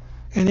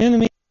 An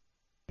enemy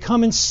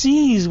come and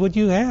seize what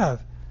you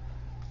have.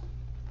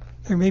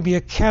 There may be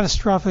a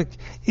catastrophic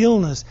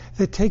illness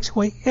that takes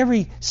away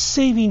every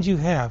savings you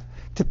have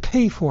to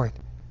pay for it.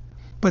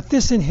 But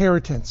this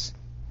inheritance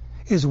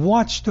is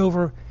watched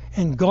over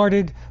and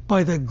guarded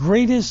by the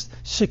greatest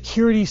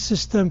security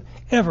system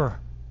ever,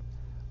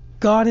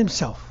 God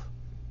Himself.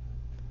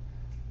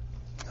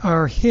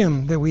 Our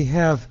hymn that we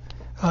have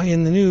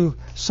in the new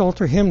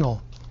Psalter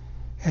hymnal,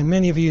 and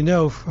many of you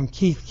know from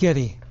Keith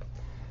Getty,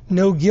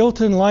 no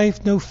guilt in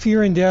life, no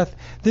fear in death,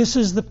 this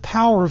is the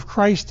power of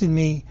Christ in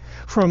me.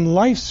 From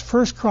life's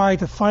first cry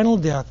to final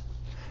death,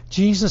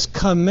 Jesus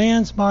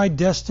commands my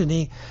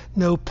destiny.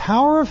 No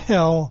power of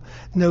hell,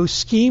 no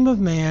scheme of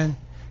man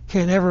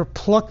can ever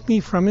pluck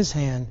me from His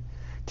hand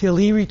till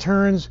He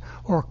returns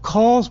or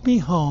calls me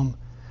home.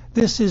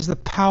 This is the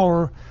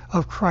power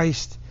of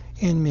Christ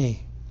in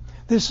me.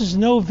 This is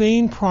no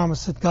vain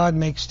promise that God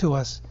makes to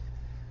us.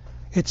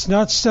 It's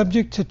not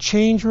subject to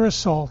change or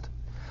assault.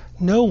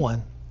 No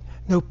one,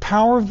 no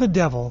power of the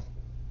devil,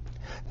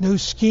 no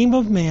scheme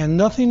of man,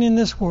 nothing in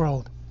this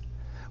world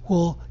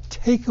will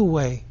take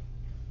away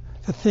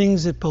the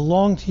things that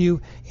belong to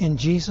you in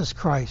Jesus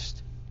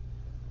Christ.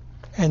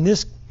 And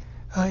this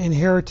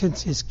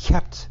inheritance is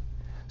kept.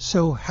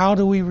 So how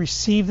do we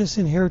receive this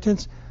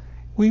inheritance?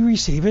 We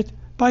receive it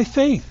by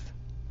faith.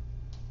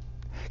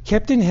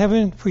 Kept in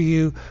heaven for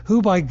you,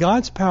 who by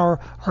God's power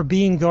are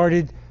being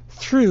guarded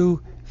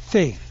through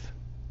faith.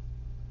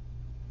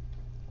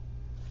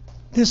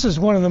 This is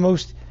one of the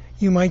most,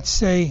 you might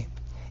say,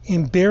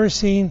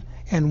 embarrassing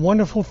and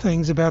wonderful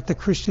things about the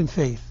Christian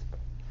faith.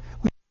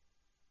 We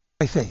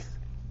by faith.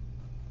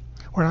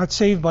 We're not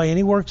saved by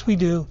any works we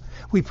do.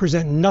 We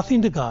present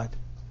nothing to God.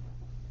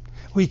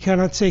 We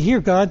cannot say, here,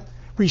 God,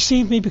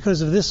 receive me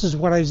because of this is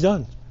what I've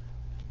done.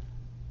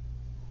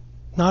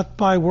 Not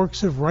by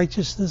works of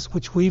righteousness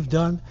which we've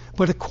done,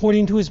 but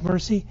according to His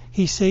mercy,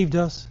 He saved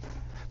us.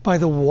 By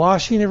the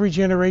washing of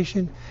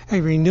regeneration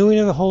and renewing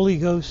of the Holy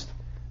Ghost,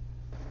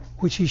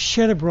 which He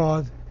shed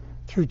abroad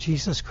through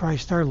Jesus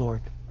Christ our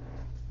Lord.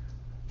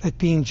 That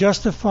being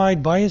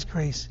justified by His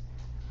grace,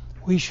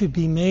 we should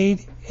be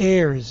made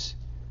heirs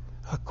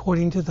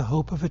according to the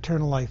hope of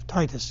eternal life.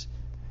 Titus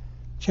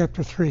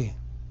chapter 3.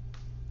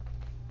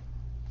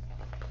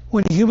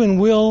 When human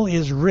will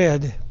is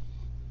read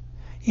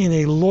in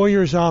a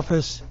lawyer's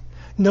office,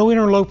 no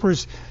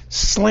interlopers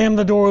slam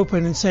the door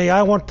open and say,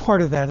 I want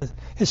part of that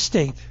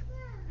estate.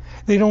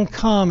 They don't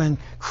come and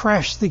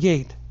crash the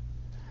gate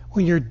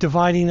when you're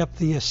dividing up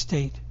the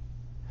estate.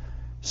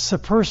 It's a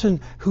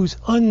person who's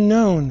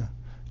unknown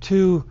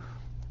to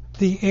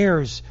the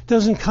heirs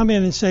doesn't come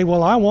in and say,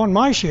 well, I want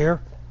my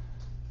share,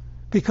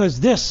 because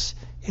this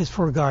is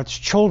for God's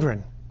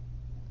children.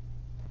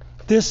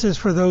 This is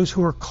for those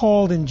who are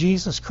called in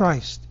Jesus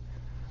Christ.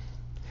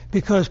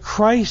 Because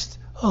Christ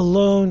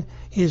alone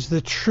is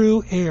the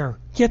true heir.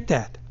 Get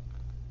that.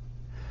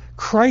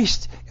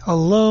 Christ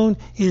alone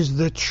is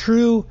the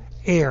true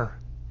heir.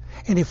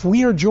 And if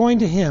we are joined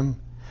to Him,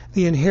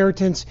 the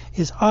inheritance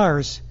is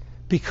ours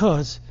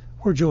because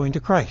we're joined to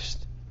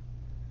Christ.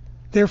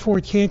 Therefore,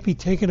 it can't be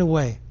taken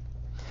away.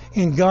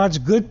 In God's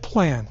good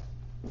plan,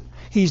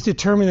 He's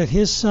determined that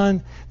His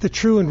Son, the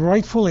true and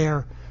rightful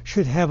heir,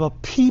 should have a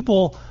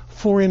people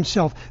for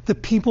himself. The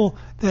people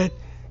that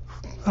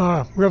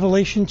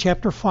Revelation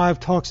chapter 5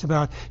 talks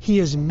about. He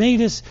has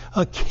made us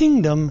a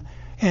kingdom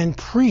and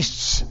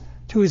priests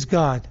to his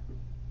God.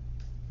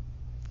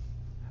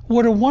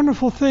 What a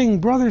wonderful thing,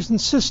 brothers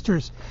and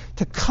sisters,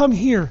 to come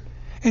here.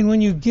 And when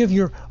you give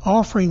your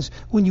offerings,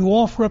 when you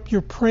offer up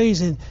your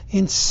praise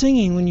in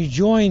singing, when you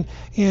join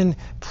in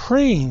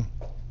praying,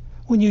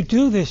 when you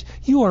do this,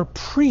 you are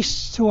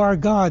priests to our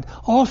God,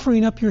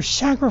 offering up your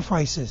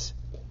sacrifices,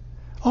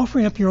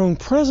 offering up your own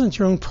presence,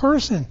 your own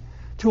person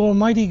to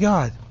Almighty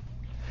God.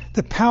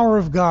 The power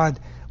of God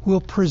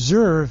will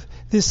preserve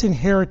this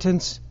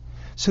inheritance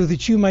so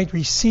that you might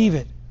receive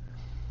it.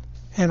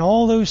 And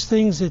all those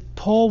things that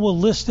Paul will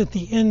list at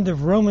the end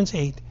of Romans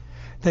 8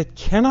 that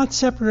cannot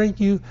separate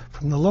you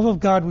from the love of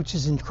God which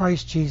is in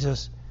Christ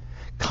Jesus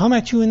come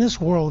at you in this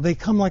world. They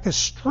come like a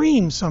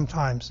stream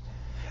sometimes,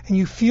 and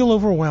you feel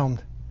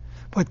overwhelmed.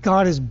 But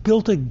God has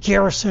built a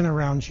garrison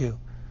around you.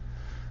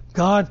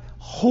 God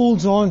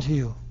holds on to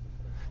you.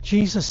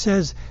 Jesus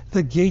says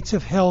the gates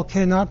of hell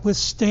cannot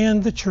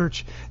withstand the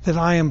church that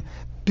I am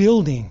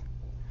building.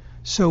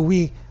 So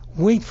we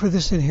wait for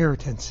this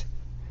inheritance.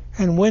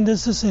 And when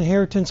does this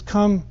inheritance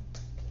come?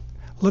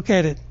 Look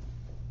at it.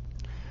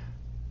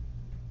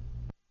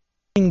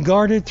 Being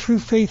guarded through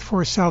faith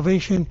for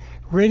salvation,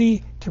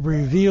 ready to be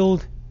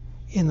revealed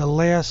in the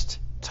last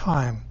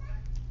time.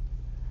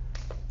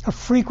 A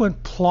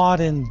frequent plot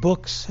in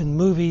books and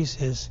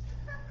movies is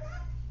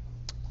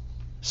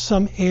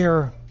some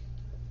heir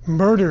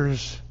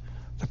murders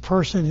the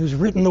person who's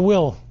written the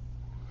will.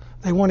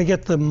 They want to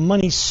get the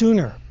money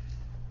sooner,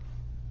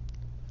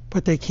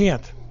 but they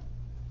can't.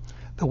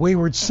 The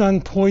wayward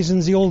son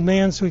poisons the old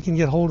man so he can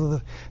get hold of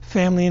the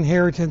family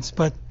inheritance,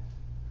 but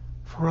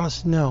for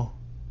us, no.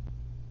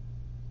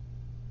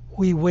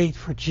 We wait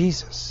for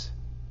Jesus.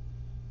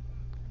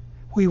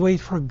 We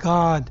wait for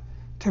God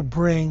to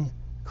bring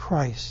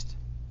Christ.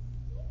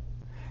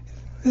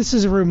 This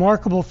is a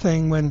remarkable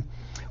thing when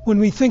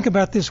we think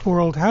about this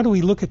world. How do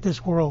we look at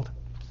this world?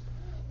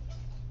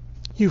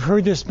 You've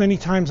heard this many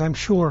times, I'm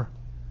sure,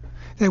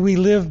 that we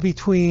live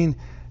between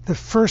the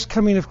first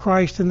coming of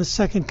Christ and the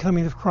second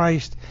coming of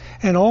Christ,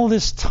 and all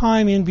this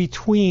time in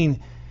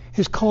between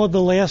is called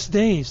the last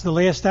days, the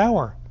last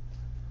hour.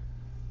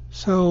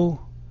 So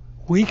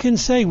we can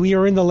say we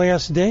are in the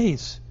last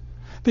days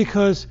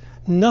because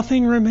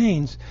nothing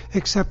remains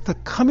except the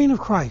coming of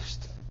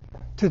Christ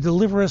to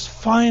deliver us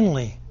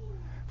finally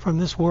from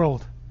this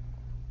world.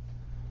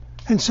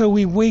 And so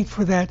we wait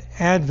for that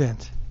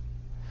advent.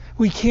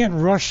 We can't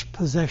rush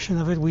possession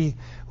of it. We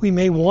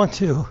may want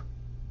to.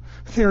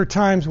 There are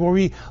times where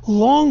we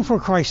long for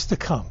Christ to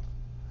come.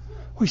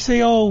 We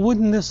say, oh,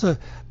 wouldn't this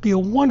be a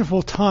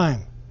wonderful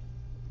time?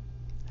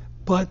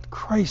 But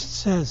Christ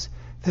says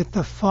that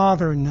the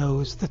Father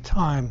knows the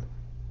time.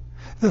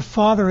 The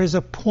Father has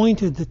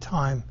appointed the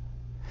time.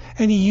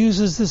 And he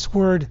uses this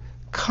word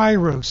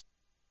kairos.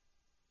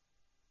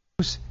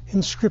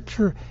 In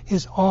Scripture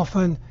is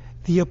often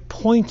the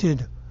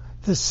appointed,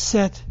 the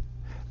set,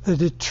 the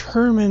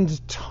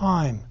determined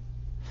time.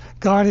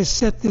 God has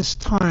set this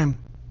time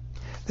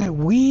that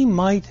we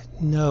might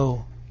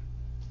know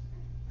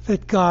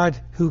that God,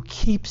 who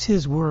keeps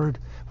his word,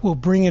 will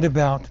bring it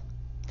about.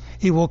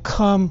 It will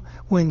come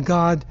when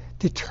God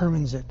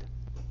determines it.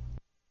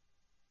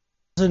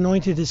 He was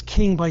anointed as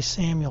king by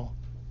Samuel.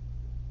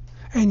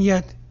 And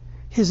yet,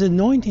 his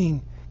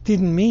anointing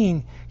didn't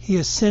mean he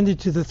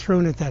ascended to the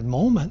throne at that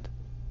moment.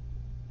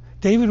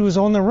 David was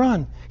on the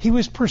run. He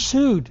was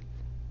pursued.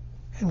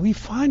 And we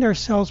find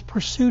ourselves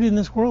pursued in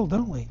this world,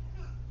 don't we?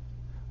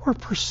 We're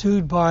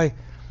pursued by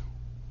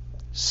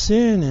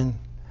sin, and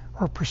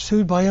we're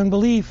pursued by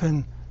unbelief,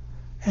 and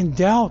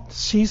doubt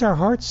seize our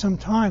hearts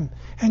sometime.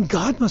 And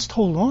God must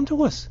hold on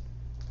to us.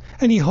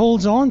 And he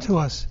holds on to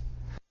us.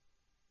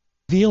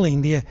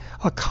 Revealing the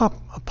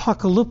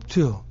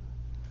apocalypto,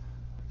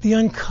 the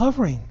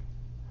uncovering.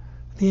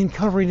 The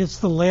uncovering, it's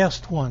the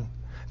last one,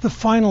 the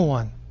final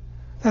one.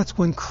 That's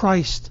when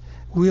Christ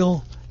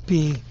will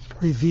be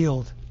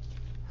revealed.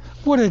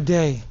 What a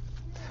day.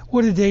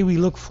 What a day we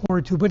look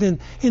forward to. But in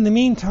the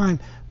meantime,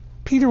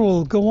 Peter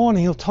will go on and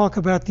he'll talk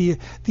about the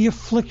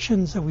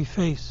afflictions that we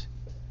face.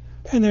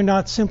 And they're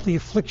not simply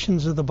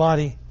afflictions of the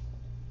body.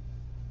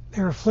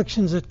 They're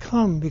afflictions that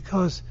come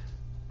because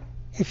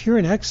if you're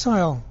in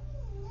exile,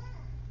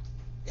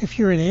 if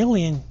you're an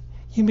alien,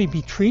 you may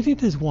be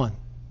treated as one.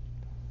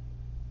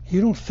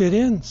 You don't fit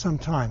in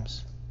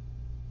sometimes.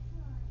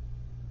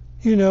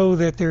 You know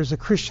that there's a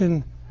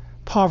Christian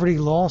Poverty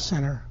Law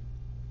Center,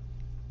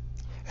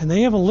 and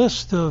they have a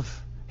list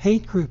of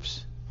hate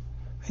groups.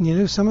 And you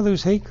know some of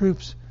those hate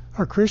groups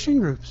are Christian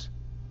groups.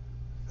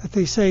 That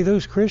they say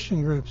those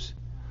Christian groups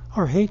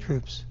are hate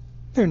groups.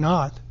 They're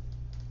not.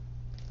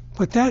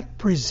 But that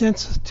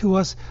presents to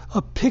us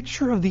a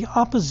picture of the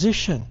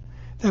opposition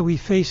that we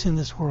face in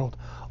this world.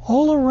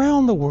 All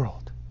around the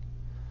world,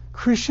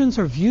 Christians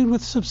are viewed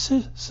with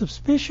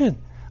suspicion,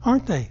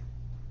 aren't they?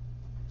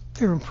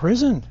 They're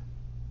imprisoned.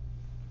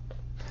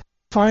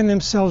 find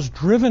themselves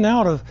driven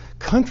out of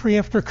country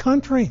after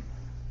country.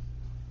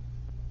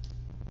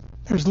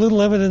 There's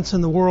little evidence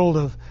in the world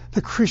of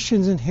the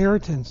Christian's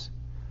inheritance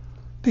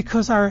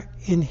because our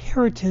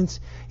inheritance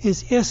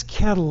is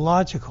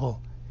eschatological.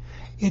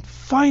 It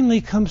finally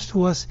comes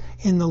to us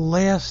in the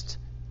last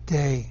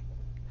day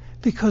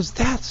because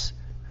that's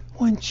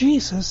when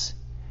Jesus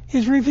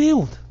is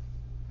revealed.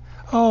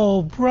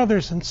 Oh,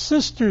 brothers and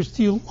sisters,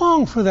 do you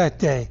long for that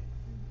day?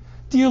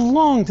 Do you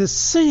long to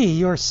see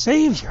your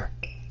Savior?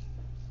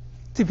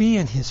 To be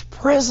in His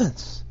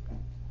presence?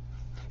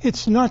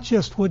 It's not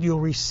just what you'll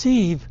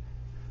receive,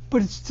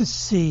 but it's to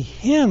see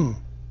Him.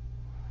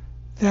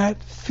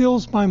 That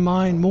fills my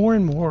mind more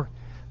and more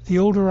the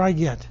older I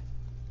get.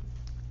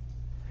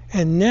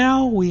 And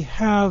now we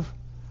have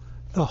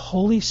the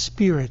Holy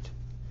Spirit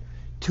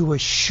to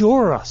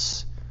assure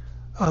us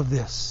of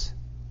this.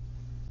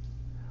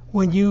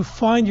 When you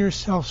find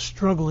yourself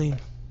struggling,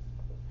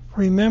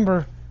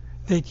 remember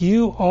that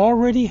you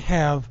already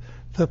have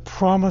the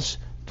promise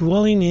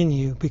dwelling in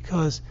you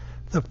because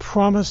the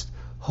promised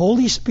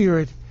Holy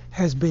Spirit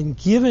has been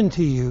given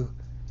to you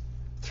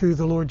through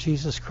the Lord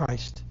Jesus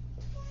Christ.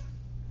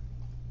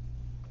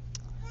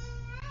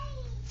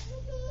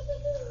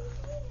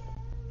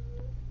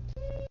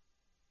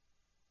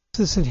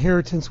 This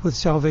inheritance with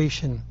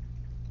salvation,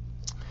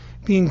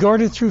 being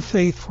guarded through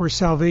faith for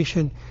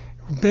salvation,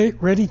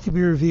 ready to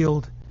be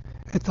revealed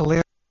at the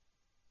last.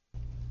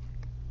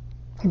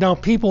 Now,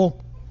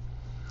 people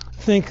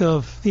think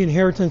of the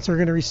inheritance they're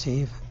going to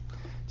receive.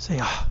 Say,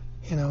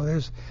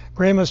 there's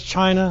Grandma's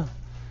china,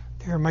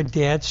 there are my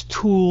dad's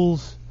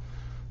tools,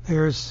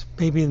 there's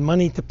maybe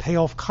money to pay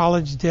off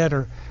college debt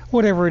or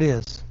whatever it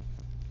is.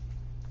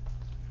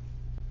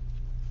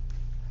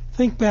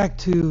 Think back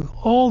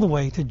all the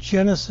way to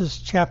Genesis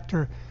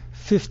chapter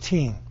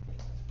 15.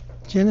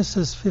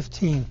 Genesis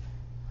 15,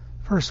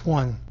 verse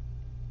 1.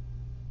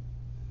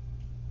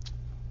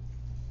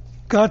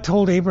 God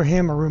told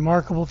Abraham a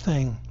remarkable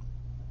thing.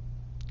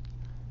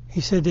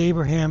 He said to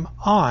Abraham,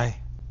 I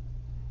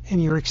am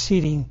your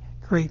exceeding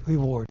great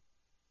reward.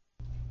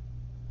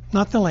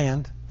 Not the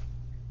land.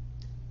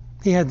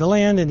 He had the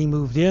land and he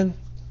moved in,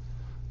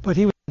 but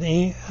he was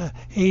an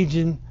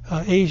Asian.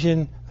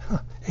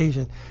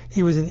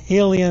 He was an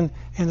alien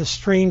and a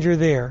stranger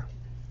there.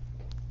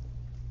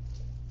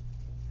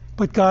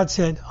 But God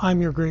said,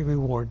 I'm your great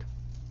reward.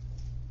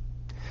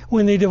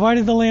 When they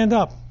divided the land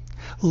up,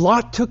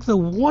 Lot took the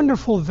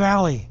wonderful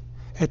valley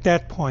at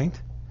that point,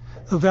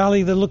 the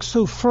valley that looked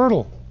so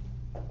fertile,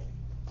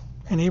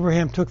 and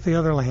Abraham took the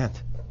other land.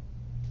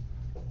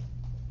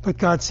 But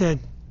God said,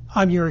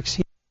 I'm your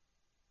exceeding.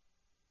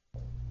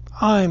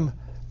 I'm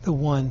the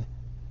one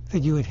that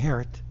you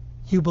inherit.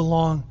 You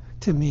belong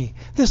to me.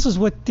 This is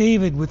what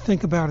David would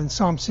think about in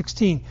Psalm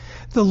 16.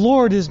 The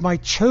Lord is my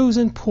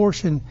chosen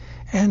portion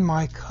and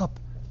my cup.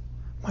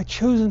 My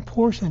chosen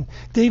portion.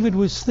 David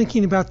was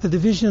thinking about the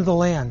division of the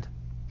land.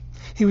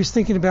 He was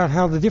thinking about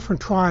how the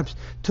different tribes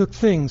took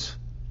things.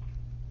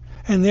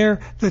 And there,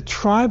 the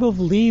tribe of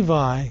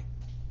Levi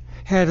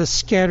had a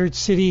scattered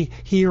city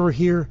here or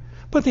here,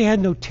 but they had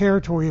no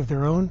territory of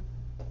their own.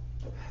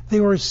 They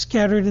were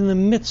scattered in the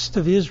midst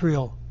of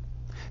Israel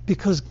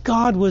because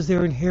God was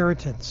their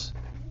inheritance.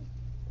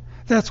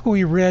 That's what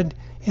we read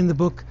in the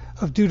book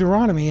of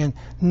Deuteronomy, and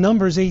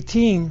Numbers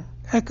 18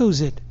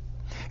 echoes it.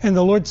 And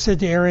the Lord said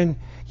to Aaron,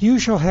 you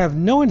shall have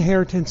no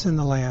inheritance in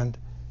the land,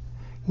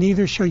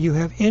 neither shall you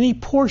have any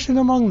portion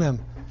among them.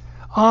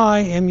 I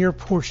am your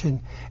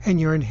portion and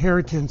your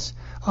inheritance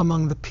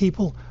among the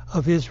people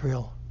of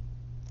Israel.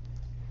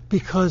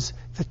 Because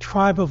the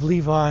tribe of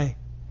Levi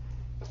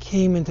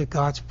came into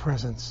God's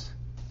presence.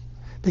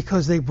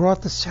 Because they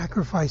brought the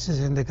sacrifices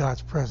into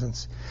God's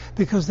presence.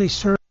 Because they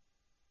served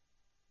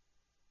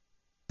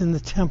in the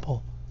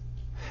temple.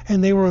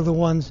 And they were the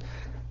ones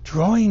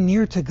drawing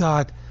near to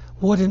God.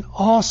 What an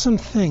awesome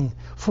thing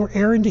for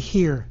Aaron to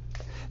hear.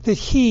 That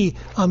he,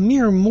 a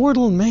mere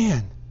mortal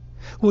man,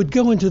 would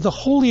go into the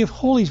Holy of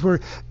Holies where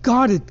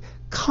God had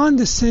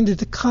condescended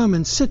to come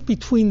and sit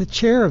between the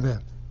cherubim.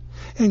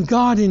 And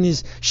God in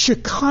His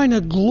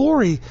Shekinah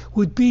glory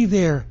would be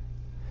there.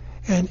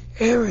 And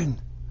Aaron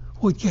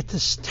would get to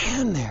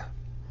stand there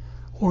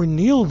or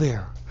kneel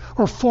there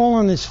or fall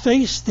on his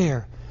face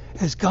there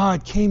as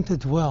God came to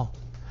dwell.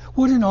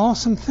 What an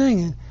awesome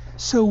thing. And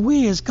so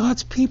we as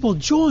God's people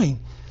join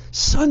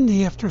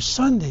Sunday after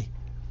Sunday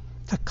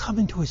to come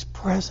into His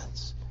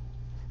presence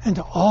and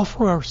to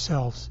offer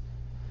ourselves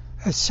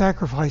as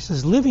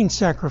sacrifices, living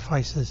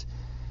sacrifices,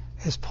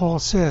 as Paul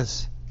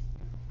says.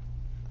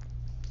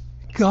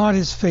 God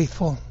is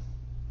faithful.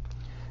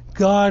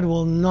 God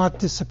will not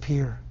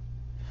disappear.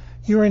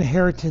 Your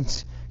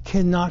inheritance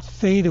cannot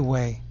fade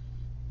away.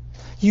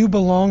 You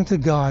belong to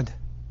God.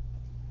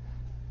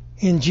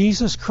 In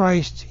Jesus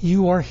Christ,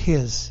 you are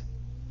His.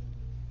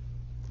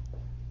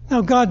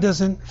 Now, God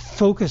doesn't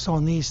focus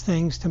on these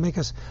things to make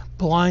us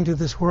blind to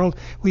this world.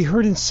 We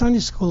heard in Sunday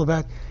school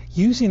about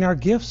using our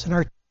gifts and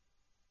our...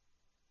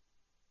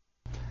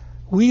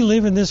 We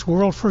live in this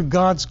world for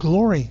God's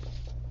glory.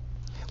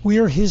 We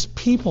are His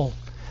people,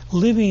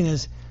 living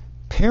as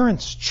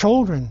parents,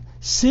 children,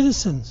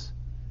 citizens.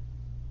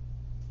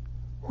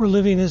 We're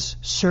living as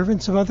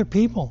servants of other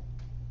people.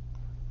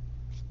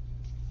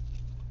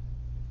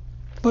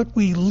 But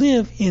we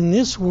live in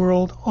this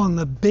world on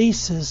the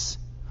basis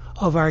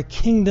of our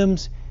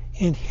kingdom's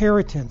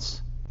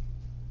inheritance.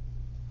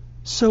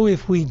 So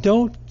if we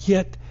don't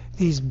get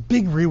these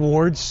big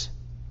rewards,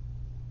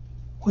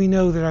 we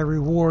know that our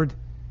reward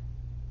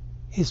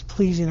is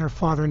pleasing our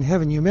Father in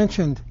heaven. You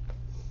mentioned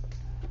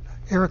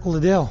Eric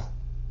Liddell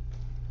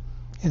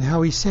and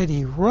how he said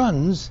he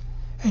runs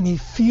and he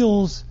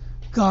feels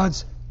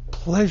God's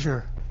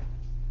pleasure.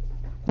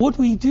 What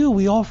we do,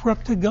 we offer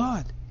up to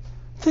God.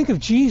 Think of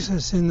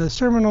Jesus in the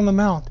Sermon on the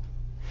Mount.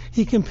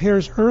 He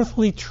compares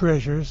earthly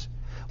treasures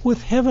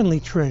with heavenly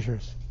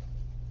treasures.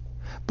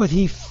 But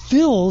he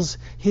fills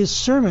his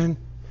sermon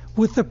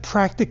with the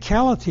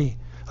practicality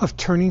of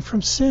turning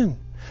from sin,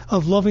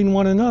 of loving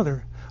one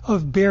another,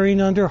 of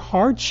bearing under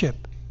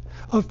hardship,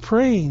 of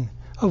praying,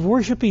 of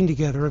worshiping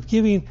together, of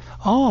giving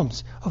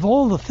alms, of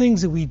all the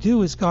things that we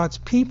do as God's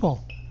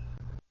people.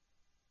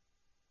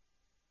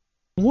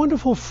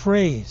 Wonderful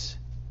phrase.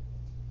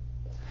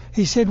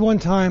 He said one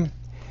time,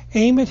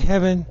 aim at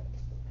heaven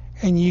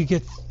and you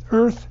get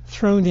earth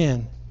thrown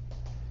in.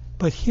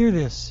 But hear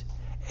this,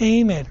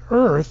 aim at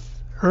earth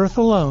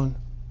alone,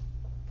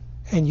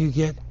 and you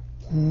get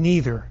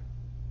neither.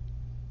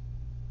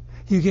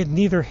 You get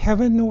neither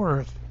heaven nor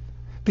earth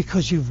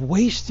because you've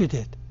wasted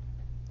it.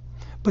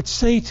 But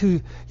say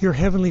to your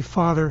Heavenly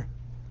Father,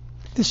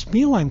 this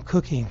meal I'm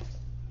cooking,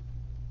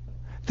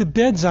 the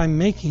beds I'm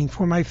making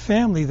for my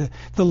family,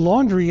 the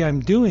laundry I'm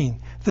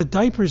doing, the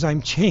diapers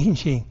I'm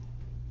changing,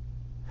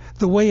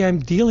 the way I'm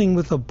dealing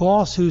with a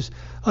boss who's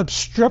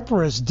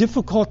obstreperous,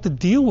 difficult to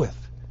deal with,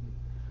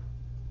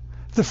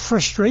 the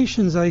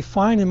frustrations I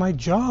find in my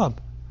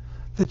job,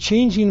 the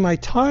changing my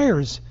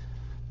tires,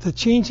 the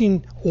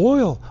changing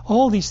oil,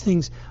 all these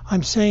things.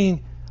 I'm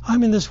saying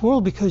I'm in this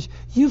world because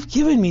you've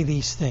given me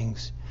these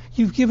things.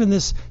 You've given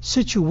this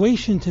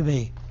situation to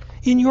me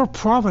in your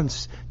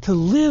province to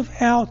live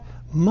out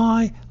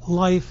my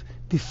life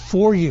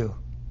before you.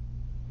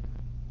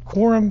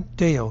 Coram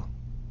Deo.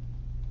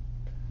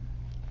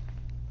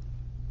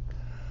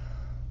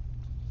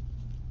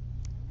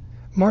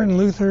 Martin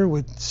Luther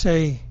would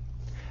say,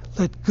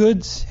 let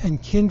goods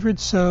and kindred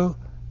so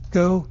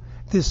go,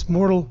 this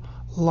mortal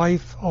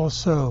life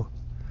also.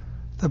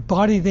 The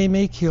body they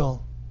may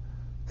kill,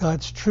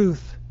 God's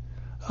truth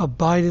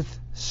abideth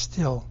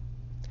still.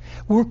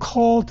 We're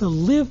called to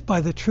live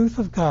by the truth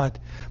of God,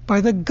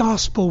 by the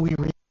gospel we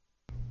read,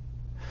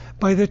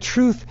 by the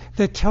truth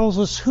that tells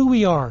us who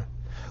we are.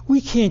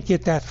 We can't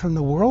get that from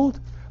the world.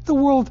 The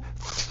world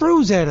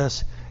throws at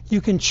us,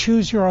 you can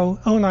choose your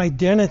own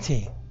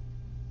identity.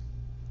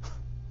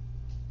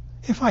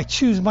 If I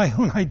choose my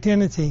own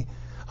identity,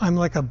 I'm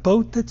like a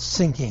boat that's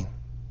sinking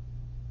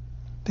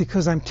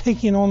because I'm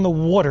taking on the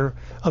water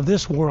of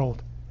this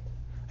world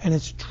and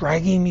it's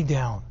dragging me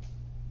down.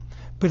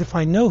 But if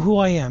I know who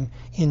I am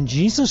in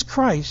Jesus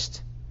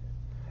Christ,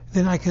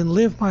 then I can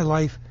live my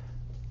life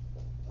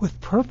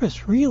with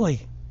purpose,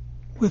 really,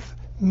 with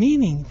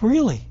meaning,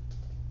 really,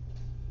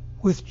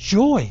 with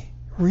joy,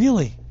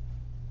 really,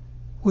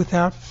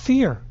 without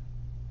fear,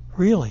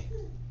 really.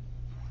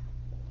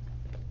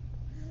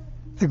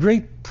 The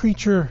great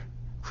preacher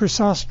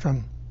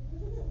Chrysostom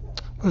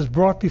was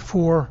brought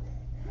before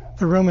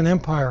the Roman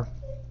Empire,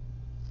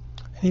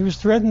 and he was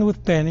threatened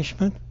with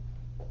banishment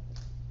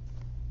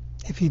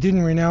if he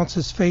didn't renounce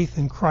his faith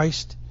in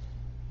Christ.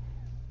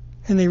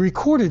 And they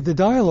recorded the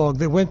dialogue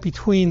that went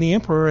between the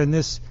emperor and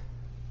this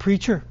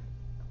preacher.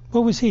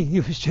 What was he?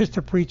 He was just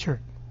a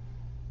preacher.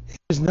 He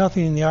was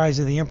nothing in the eyes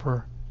of the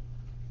emperor.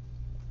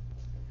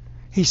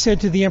 He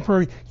said to the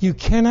emperor, you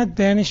cannot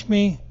banish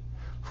me,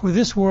 for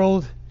this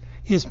world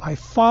is my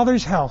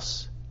Father's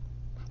house,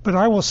 but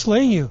I will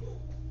slay you.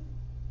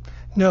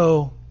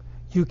 No,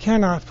 you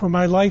cannot, for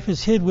my life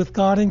is hid with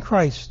God in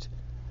Christ.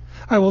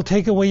 I will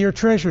take away your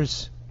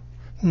treasures.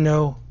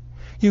 No,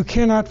 you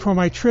cannot, for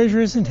my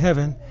treasure is in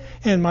heaven,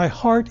 and my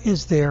heart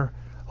is there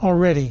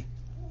already.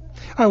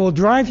 I will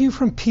drive you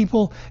from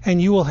people,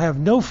 and you will have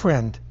no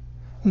friend.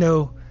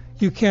 No,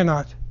 you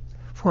cannot,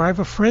 for I have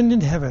a friend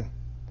in heaven,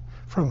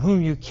 from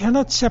whom you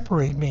cannot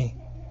separate me.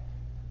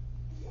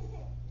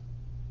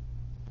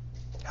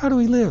 How do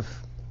we live?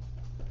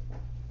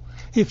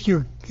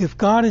 If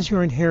God is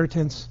your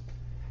inheritance,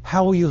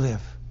 how will you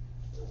live?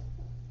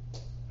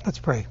 Let's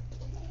pray.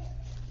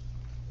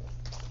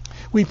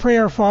 We pray,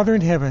 our Father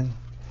in heaven,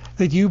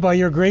 that you, by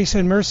your grace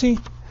and mercy,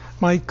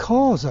 might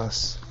cause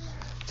us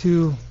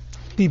to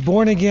be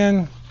born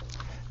again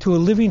to a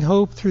living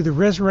hope through the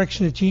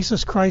resurrection of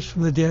Jesus Christ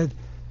from the dead,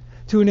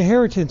 to an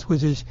inheritance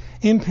which is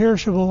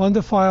imperishable,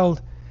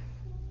 undefiled,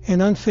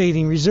 and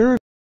unfading, reserved,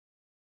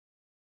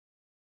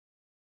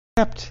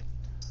 kept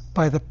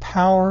by the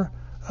power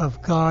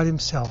of God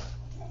himself.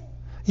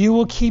 You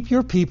will keep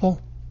your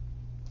people.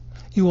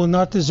 You will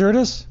not desert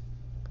us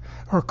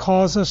or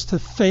cause us to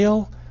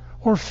fail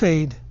or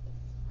fade,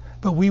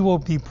 but we will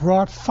be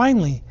brought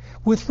finally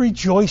with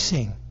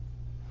rejoicing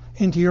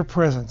into your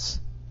presence.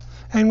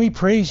 And we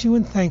praise you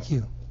and thank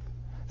you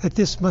that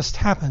this must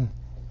happen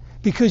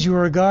because you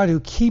are a God who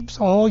keeps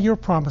all your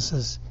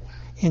promises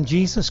in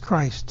Jesus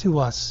Christ to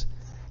us,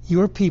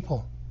 your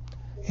people.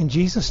 In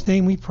Jesus'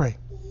 name we pray.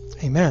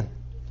 Amen.